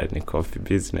if they are in a coffee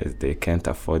business, they can't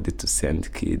afford to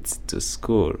send kids to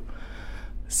school.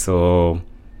 So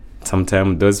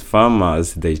sometimes those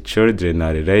farmers, their children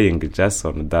are relying just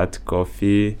on that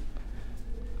coffee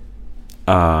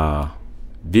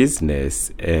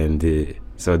business, and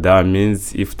so that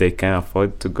means if they can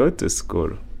afford to go to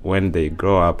school, when they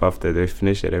grow up after they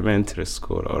finish elementary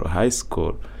school or high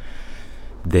school,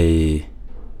 they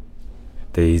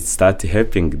start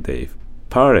helping their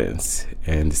parents,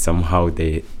 and somehow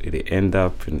they end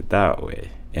up in that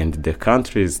way. And the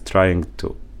country is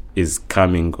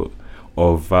coming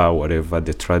over whatever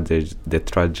the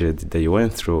tragedy they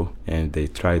went through, and they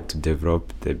try to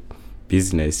develop the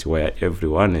business where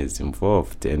everyone is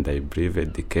involved. And I believe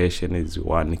education is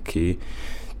one key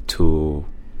to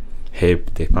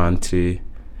help the country,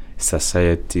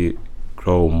 society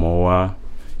grow more.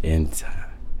 And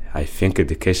I think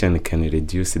education can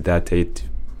reduce that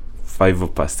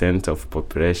 85% of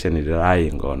population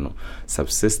relying on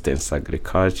subsistence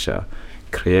agriculture,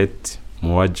 create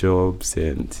more jobs,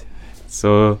 and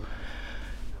so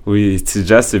it's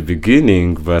just a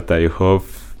beginning, but I hope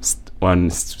a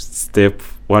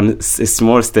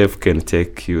small step can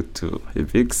take you to a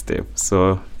big step.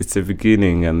 So it's a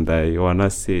beginning, and I want to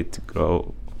see it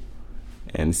grow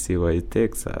and see where it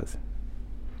takes us.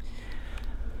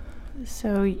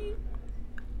 So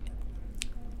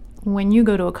when you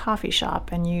go to a coffee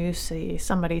shop and you see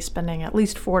somebody spending at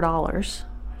least $4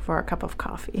 for a cup of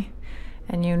coffee,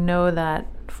 and you know that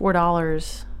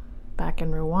 $4 back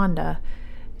in Rwanda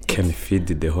can feed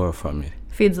the whole family.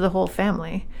 Feeds the whole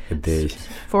family. A day.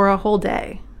 For a whole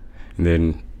day. And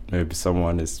then maybe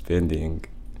someone is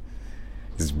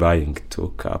buying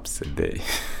 2 cups a day.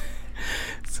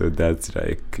 So that's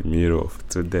like a meal of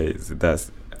 2 days.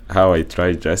 That's how I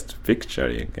try just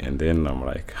picturing. And then I'm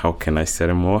like, how can I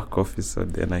sell more coffee so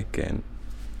then I can...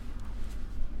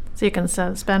 So you can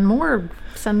send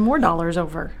more dollars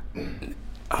over.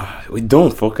 We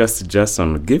don't focus just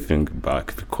on giving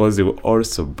back, because we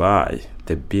also buy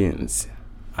the beans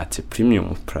at a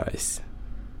premium price.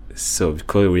 So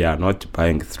because we are not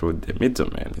buying through the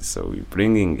middleman, so we're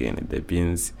bringing in the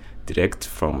beans direct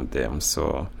from them.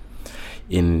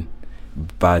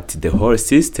 But the whole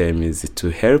system is to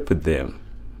help them.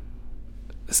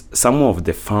 Some of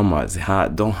the farmers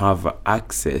don't have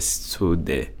access to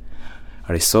the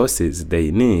resources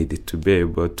they need to be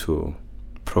able to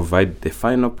provide the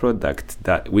final product,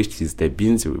 which is the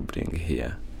beans we bring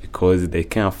here, because they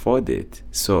can't afford it.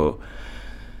 So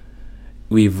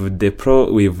with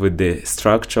the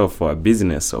structure of our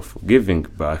business of giving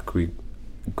back, we're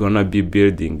gonna be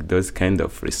building those kind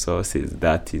of resources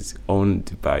that is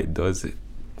owned by those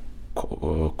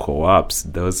co-ops,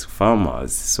 those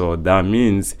farmers. So that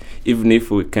means even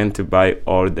if we can't buy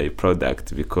all the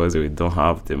product because we don't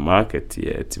have the market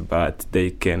yet, but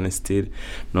they can still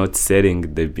not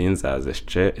selling the beans as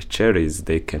cherries,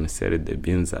 they can sell the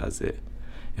beans as a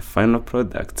final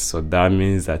product. So that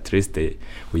means at least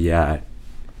we are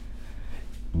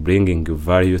bringing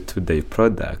value to the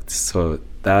product. So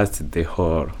that's the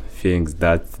whole thing,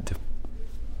 that's the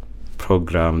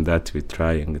program that we're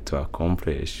trying to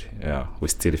accomplish. We're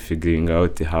still figuring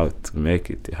out how to make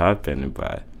it happen,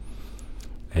 but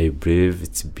I believe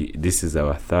this is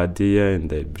our 3rd year,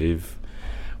 and I believe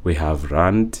we have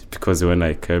run, because when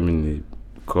I came in the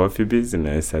coffee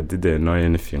business, I didn't know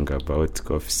anything about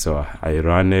coffee, so I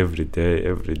run every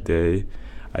day.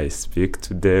 I speak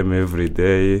to them every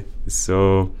day,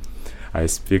 so I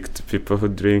speak to people who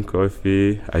drink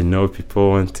coffee. I know people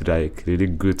want like really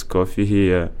good coffee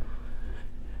here,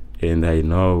 and I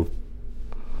know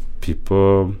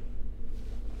people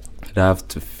have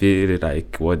to feel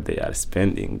like what they are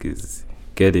spending is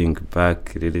getting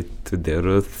back really to the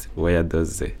root where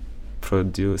those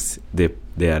produce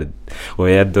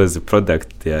where those products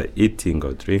they are eating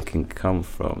or drinking come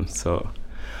from. So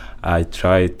I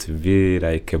try to be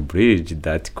like a bridge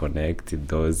that connects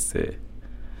those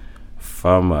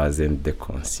farmers and the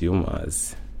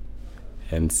consumers,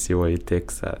 and see where it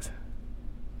takes us.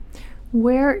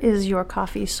 Where is your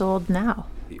coffee sold now?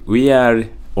 We are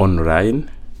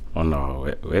online on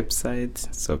our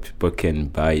website, so people can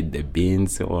buy the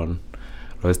beans on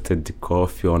roasted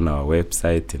coffee on our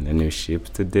website, and then we ship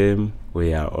to them.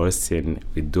 We are also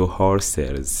we do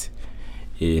wholesales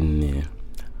in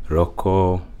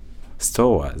local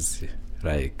stores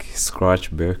like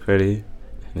Scratch Bakery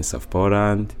in South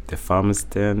Portland, the Farm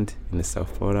Stand in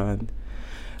South Portland,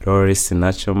 Rory's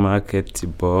Natural Market,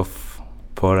 both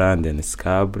Portland and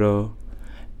Scarborough,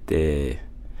 the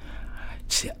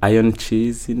Iron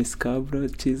Cheese in Scarborough,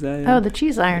 Cheese Iron. Oh, the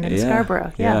Cheese Iron in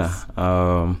Scarborough, yes.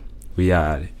 Yeah. We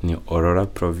are in Aurora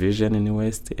Provision in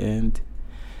West End,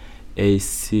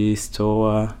 AC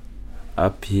Store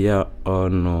up here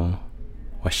on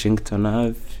Washington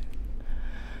Ave,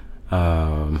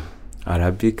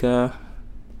 Arabica,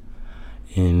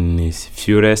 in a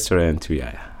few restaurants we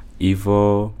are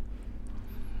Evo,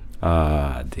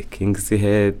 the King's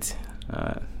Head.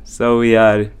 So we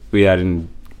are in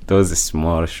those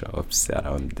small shops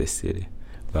around the city,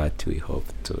 but we hope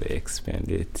to expand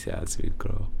it as we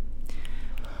grow.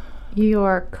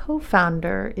 Your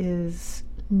co-founder is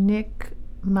Nick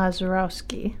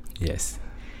Mazurowski. Yes.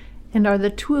 And are the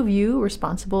two of you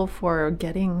responsible for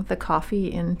getting the coffee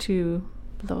into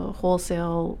the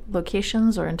wholesale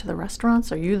locations or into the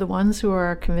restaurants? Are you the ones who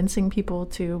are convincing people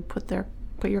to put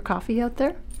your coffee out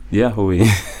there? Yeah,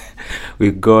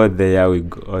 we go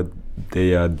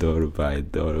there door by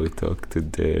door. We talk to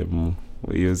them.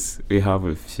 We have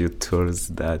a few tools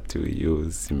that we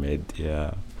use,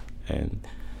 media, and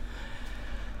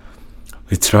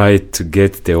we try to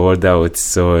get the order out,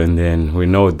 so, and then we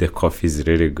know the coffee is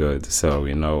really good, so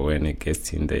we know when it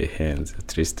gets in their hands,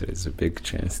 at least there's a big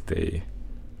chance they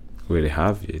will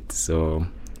have it. So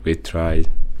we try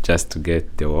just to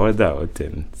get the order out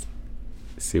and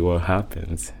see what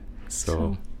happens.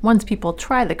 So once people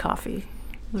try the coffee,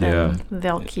 then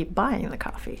they'll keep buying the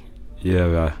coffee.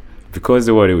 Yeah, because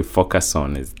what we focus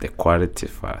on is the quality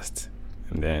first,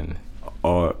 and then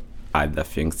all other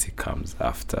things it comes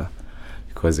after.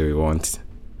 Because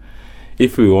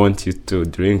if we want you to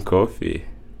drink coffee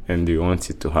and we want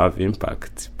it to have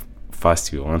impact,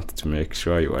 first you want to make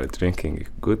sure you are drinking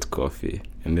good coffee,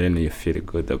 and then you feel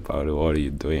good about what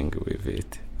you're doing with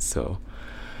it. So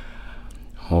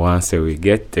once we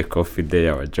get the coffee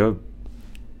there, our job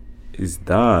is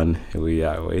done. We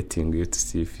are waiting you to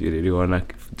see if you really want to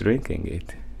keep drinking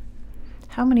it.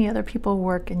 How many other people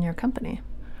work in your company?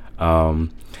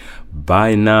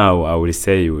 By now, I would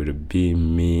say it would be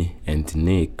me and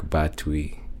Nick, but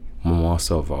most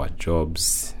of our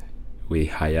jobs, we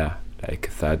hire like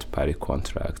third-party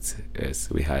contracts.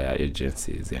 Yes, we hire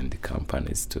agencies and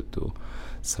companies to do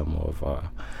some of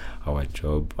our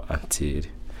job until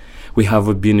we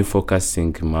have been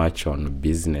focusing much on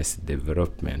business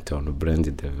development, on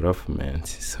brand development.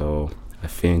 So I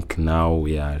think now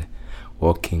we are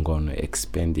working on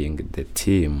expanding the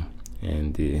team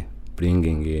and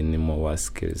bringing in more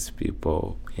skills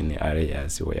people in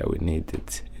areas where we need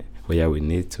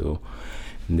to,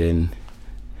 and then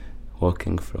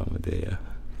working from there.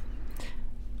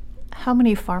 How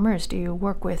many farmers do you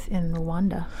work with in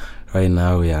Rwanda? Right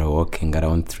now we are working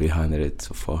around 300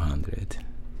 to 400.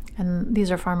 And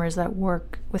these are farmers that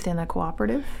work within a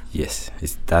cooperative? Yes,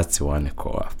 that's one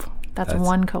co-op. That's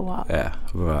one co-op. Yeah,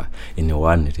 in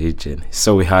one region.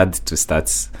 So we had to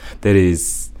start. There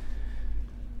is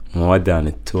more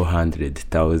than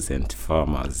 200,000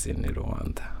 farmers in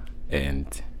Rwanda, and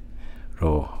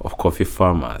of coffee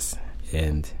farmers.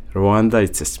 And Rwanda,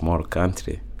 it's a small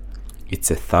country. It's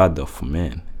a third of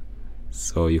men.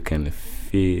 So you can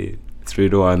feed 3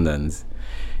 Rwandans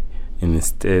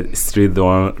instead, 3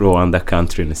 Rwanda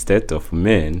country instead of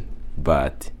men,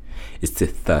 but it's a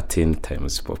 13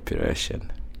 times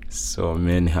population. So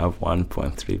men have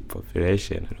 1.3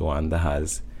 population. Rwanda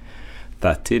has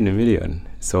 13 million.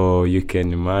 So you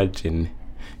can imagine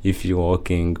if you're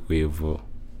working with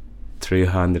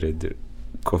 300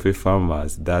 coffee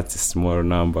farmers, that's a small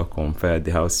number compared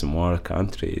to how small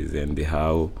country is and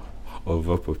how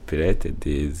overpopulated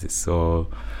it is. So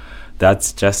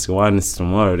that's just one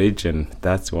small region.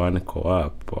 That's one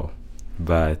co-op.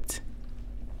 But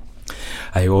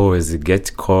I always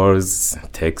get calls,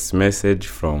 text message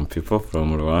from people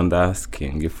from Rwanda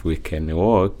asking if we can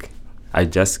work. I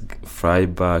just fly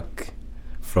back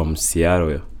from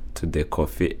Seattle to the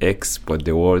Coffee Expo,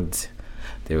 the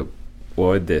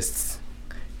world's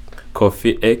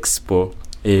Coffee Expo,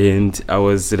 and I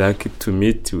was lucky to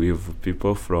meet with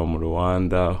people from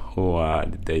Rwanda who are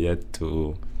there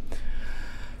to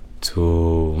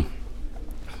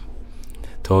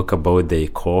talk about the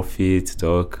coffee, to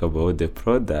talk about the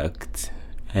product,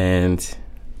 and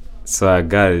so I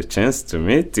got a chance to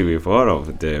meet with all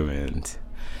of them, and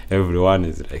everyone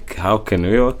is like, how can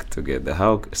we work together?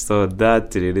 So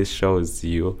that really shows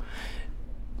you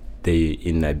the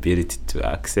inability to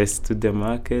access to the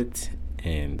market,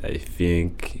 and I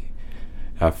think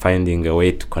finding a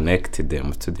way to connect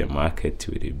them to the market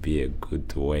will be a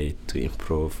good way to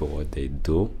improve what they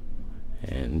do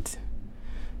and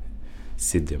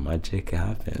see the magic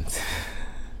happens.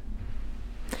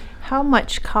 How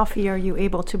much coffee are you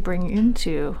able to bring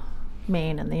into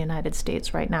Maine and the United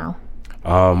States right now?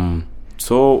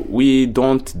 So we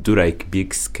don't do like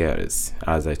big scales.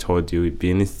 As I told you, we've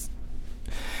been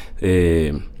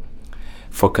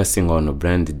focusing on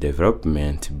brand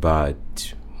development,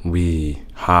 but we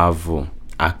have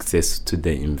access to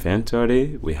the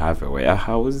inventory. We have a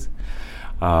warehouse.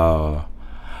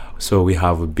 So we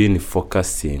have been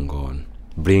focusing on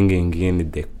bringing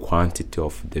in the quantity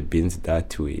of the beans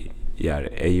that we are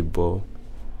able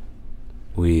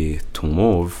to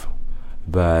move,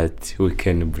 but we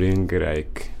can bring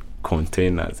like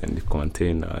containers and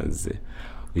containers.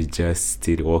 We just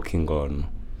still working on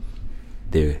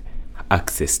the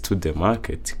access to the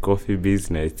market. Coffee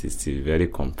business is a very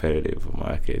competitive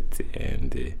market,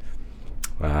 and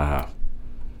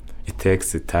it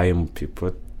takes time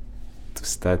people to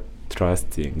start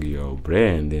trusting your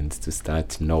brand and to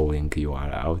start knowing you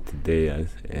are out there,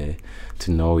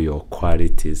 to know your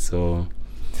quality. So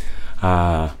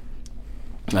I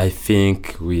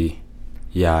think we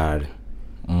are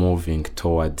moving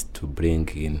toward to bring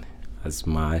in as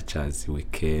much as we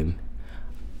can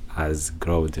us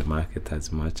grow the market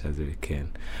as much as we can.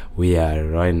 We are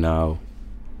right now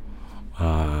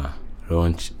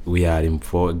we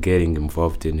are getting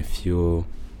involved in a few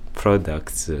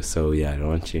products. So we are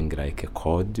launching like a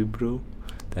cold brew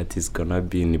that is gonna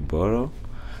be in Boro.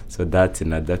 So that's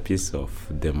another piece of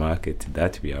the market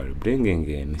that we are bringing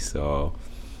in. So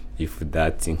if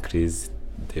that increase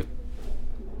the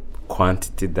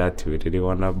quantity that we really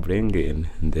want to bring in,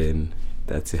 then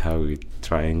that's how we're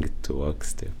trying to work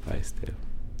step by step.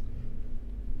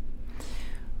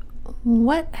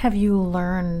 What have you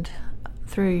learned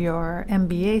through your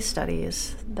MBA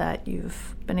studies that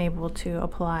you've been able to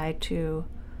apply to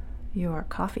your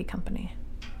coffee company?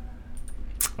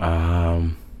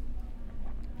 I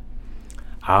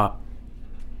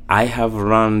have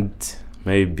learned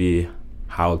maybe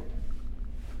how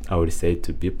I would say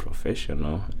to be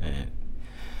professional,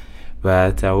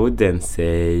 but I wouldn't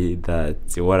say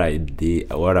that what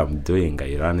I'm doing,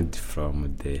 I learned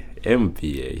from the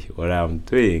MBA. What I'm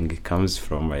doing comes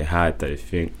from my heart. I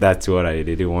think that's what I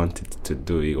really wanted to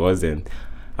do.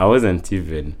 I wasn't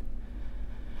even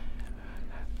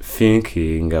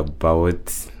thinking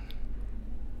about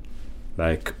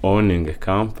like owning a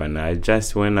company.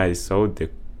 When I saw the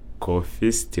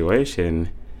coffee situation,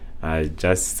 I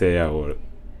just say I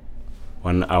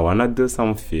want to do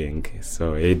something.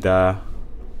 So either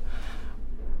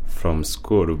from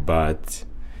school, but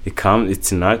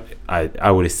it's not, I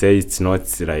would say it's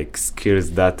not like skills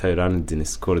that I learned in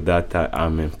school that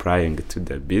I'm applying to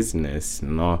the business.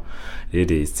 No,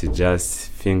 really, it's just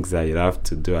things I love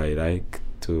to do. I like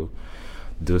to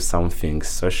do something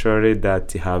socially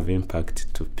that have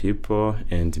impact to people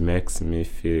and makes me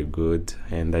feel good,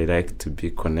 and I like to be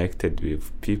connected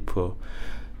with people.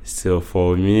 So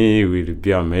for me, it will be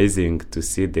amazing to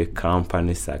see the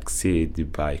company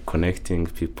succeed by connecting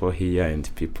people here and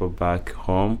people back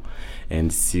home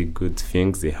and see good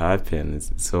things happen.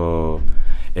 So,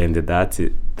 and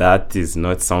that is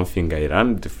not something I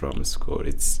learned from school.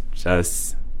 It's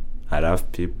just I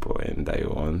love people and I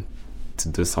want to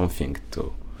do something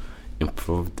to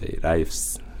improve their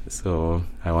lives. So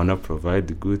I want to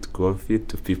provide good coffee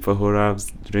to people who love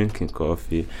drinking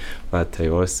coffee, but I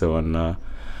also want to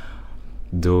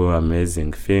do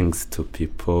amazing things to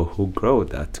people who grow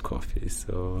that coffee.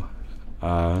 So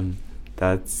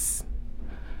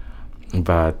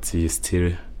but you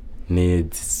still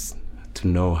need to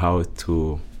know how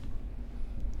to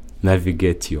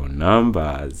navigate your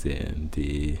numbers and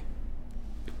the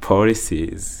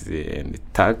policies and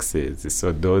taxes.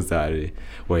 So those are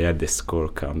where the school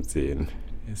comes in.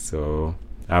 So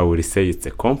I would say it's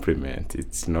a compliment.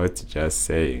 It's not just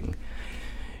saying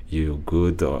you're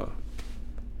good or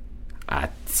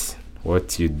at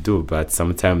what you do, but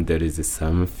sometimes there is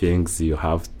some things you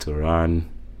have to learn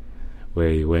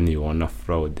when you want to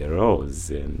follow the rules,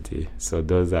 and so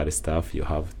those are the stuff you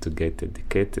have to get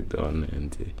educated on.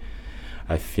 And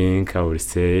I think I would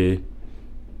say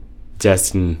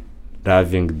just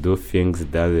loving to do things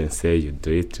doesn't say you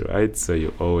do it right, so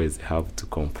you always have to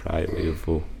comply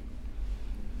with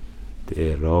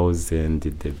the rules and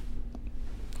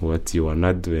what you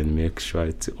wanna do and make sure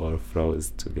it all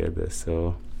flows together.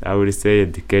 So I would say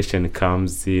education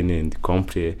comes in and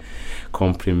complement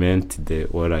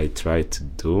what I try to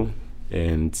do,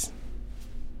 and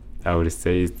I would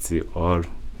say it's all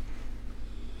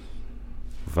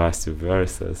vice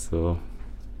versa. So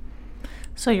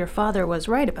your father was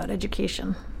right about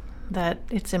education, that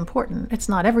it's important. It's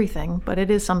not everything, but it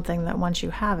is something that once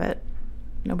you have it,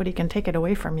 nobody can take it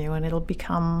away from you, and it'll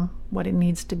become what it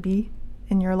needs to be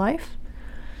in your life?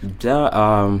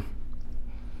 Yeah,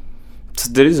 so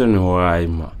the reason why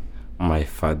my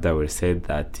father would say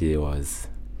that he was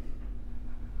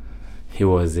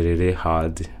really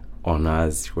hard on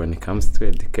us when it comes to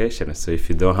education. So if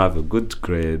you don't have a good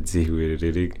grade, he will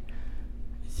really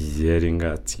yelling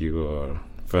at you,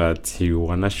 but he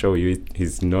wanna show you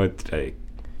he's not like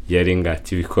yelling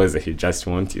at you because he just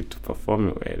wants you to perform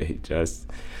well. He just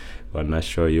wanna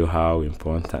show you how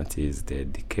important is the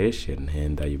education,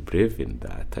 and I believe in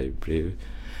that. I believe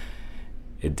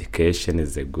education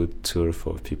is a good tool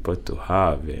for people to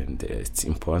have, and it's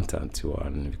important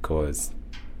one because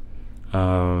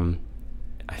I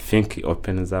think it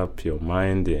opens up your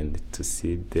mind and to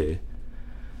see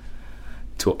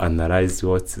to analyze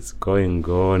what is going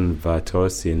on, but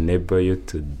also enable you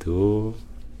to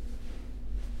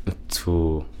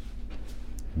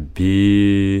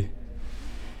be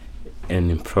an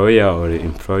employer or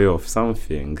employer of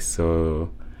something. So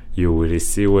you will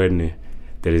see when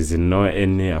there is no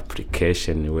any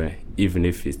application where, even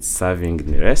if it's serving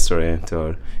in a restaurant,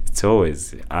 or it's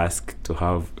always asked to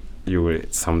have you will,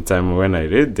 sometime when I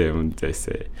read them, they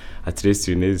say, at least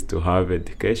you need to have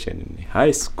education in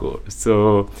high school.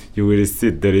 So you will see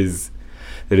there is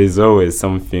always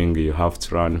something you have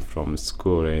to learn from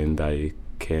school, and I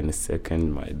can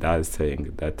second my dad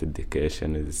saying that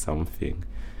education is something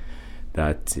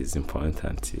that is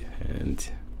important,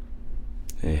 and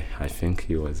I think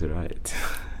he was right.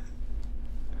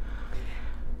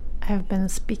 I've been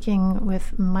speaking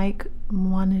with Mike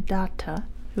Mwanidata,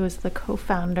 who is the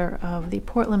co-founder of the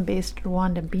Portland-based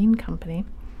Rwanda Bean Company,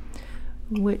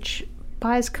 which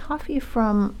buys coffee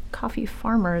from coffee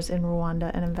farmers in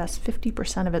Rwanda and invests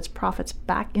 50% of its profits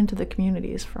back into the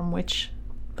communities from which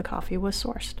the coffee was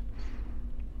sourced.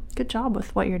 Good job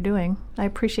with what you're doing. I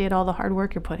appreciate all the hard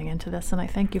work you're putting into this, and I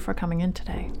thank you for coming in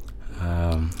today.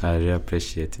 I really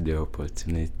appreciate the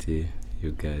opportunity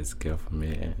you guys gave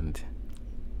me, and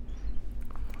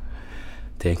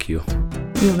thank you.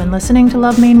 You've been listening to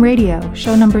Love Maine Radio,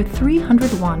 show number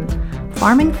 301,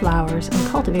 Farming Flowers and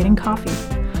Cultivating Coffee.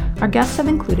 Our guests have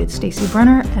included Stacey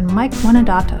Brenner and Mike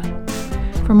Mwanidata.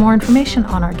 For more information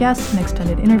on our guests and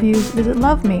extended interviews, visit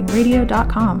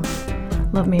lovemaineradio.com.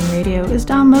 Love Maine Radio is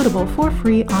downloadable for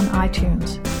free on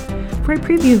iTunes. For a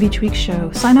preview of each week's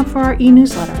show, sign up for our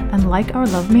e-newsletter and like our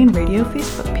Love Maine Radio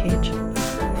Facebook page.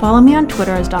 Follow me on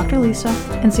Twitter as Dr. Lisa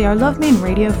and see our Love Maine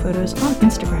Radio photos on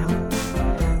Instagram.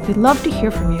 We'd love to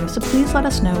hear from you, so please let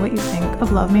us know what you think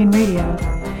of Love Maine Radio.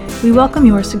 We welcome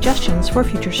your suggestions for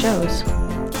future shows.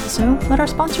 Also, let our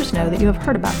sponsors know that you have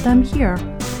heard about them here.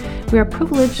 We are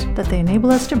privileged that they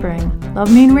enable us to bring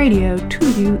Love Maine Radio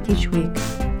to you each week.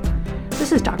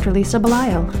 This is Dr. Lisa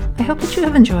Belisle. I hope that you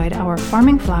have enjoyed our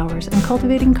Farming Flowers and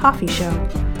Cultivating Coffee show.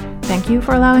 Thank you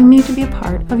for allowing me to be a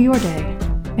part of your day.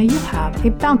 May you have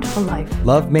a bountiful life.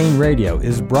 Love Maine Radio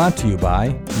is brought to you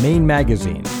by Maine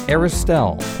Magazine,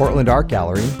 Aristelle, Portland Art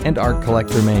Gallery, and Art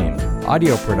Collector Maine.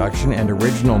 Audio production and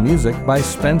original music by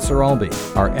Spencer Albee.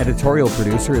 Our editorial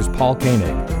producer is Paul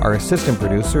Koenig. Our assistant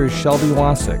producer is Shelby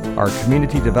Wasick. Our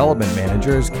community development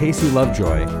manager is Casey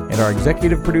Lovejoy. And our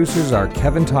executive producers are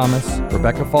Kevin Thomas,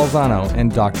 Rebecca Falzano,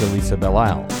 and Dr. Lisa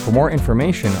Belisle. For more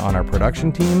information on our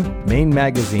production team, Maine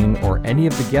Magazine, or any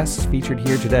of the guests featured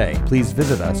here today, please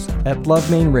visit us at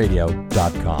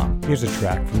lovemaineradio.com. Here's a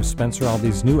track from Spencer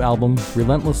Albee's new album,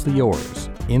 Relentlessly Yours.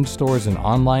 In stores and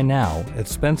online now at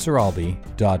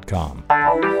spenceralbee.com.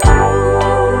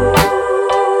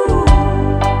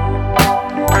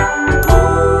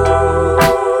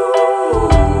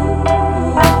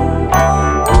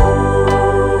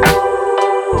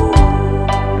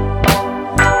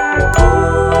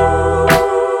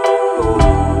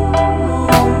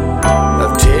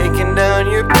 I've taken down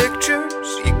your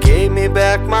pictures, you gave me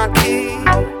back my key.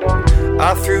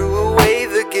 I threw away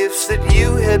the gifts that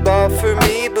you had bought for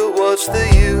me, but what's the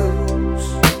use?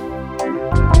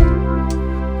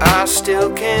 I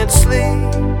still can't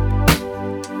sleep,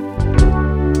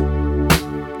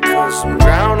 'cause I'm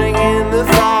drowning in the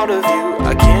thought of you.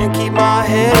 I can't keep my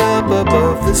head up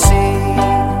above the sea.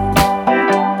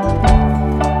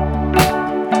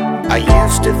 I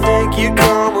used to think you'd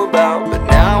come about, but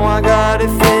now I got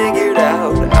it figured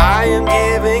out. I am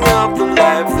giving up the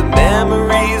life, the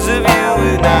memories of you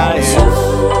and I. Too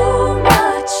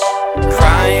much,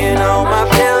 Crying on my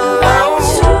pillow,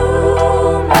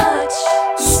 too much,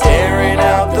 staring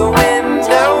out the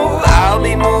window. I'll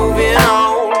be moving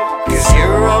on, 'cause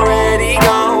you're already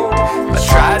gone. I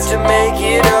tried to make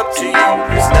it up to you,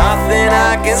 there's nothing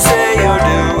I can say or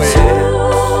do.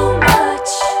 too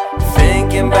much,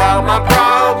 Thinking about my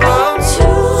problems,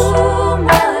 too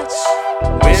much,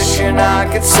 wishing I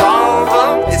could solve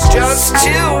them. It's just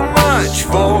too much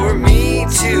for me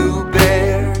to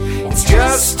bear. It's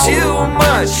just too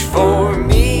much for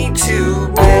me to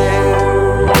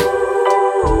bear.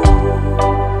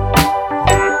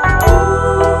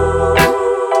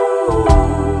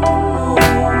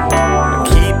 I'm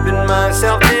keeping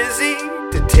myself busy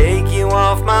to take you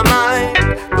off my mind,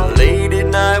 but late at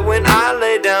night when I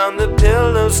lay down, the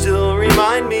pillows still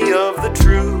remind me of the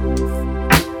truth,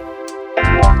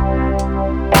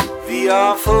 the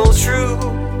awful truth.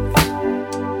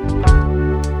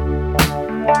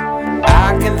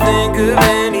 I can think of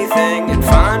anything and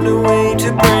find a way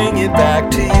to bring it back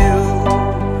to you.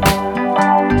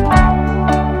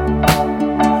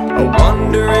 I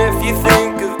wonder if you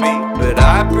think of me, but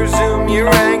I presume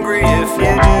you're angry if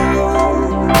you do.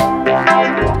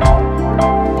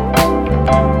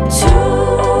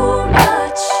 too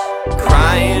much,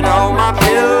 Crying on my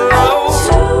pillow,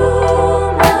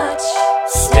 too much,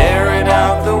 staring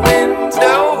out the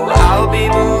window. I'll be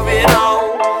moving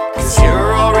on, 'cause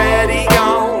you're already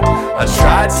gone. I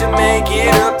tried to make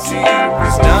it up to you,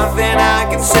 there's nothing I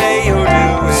can say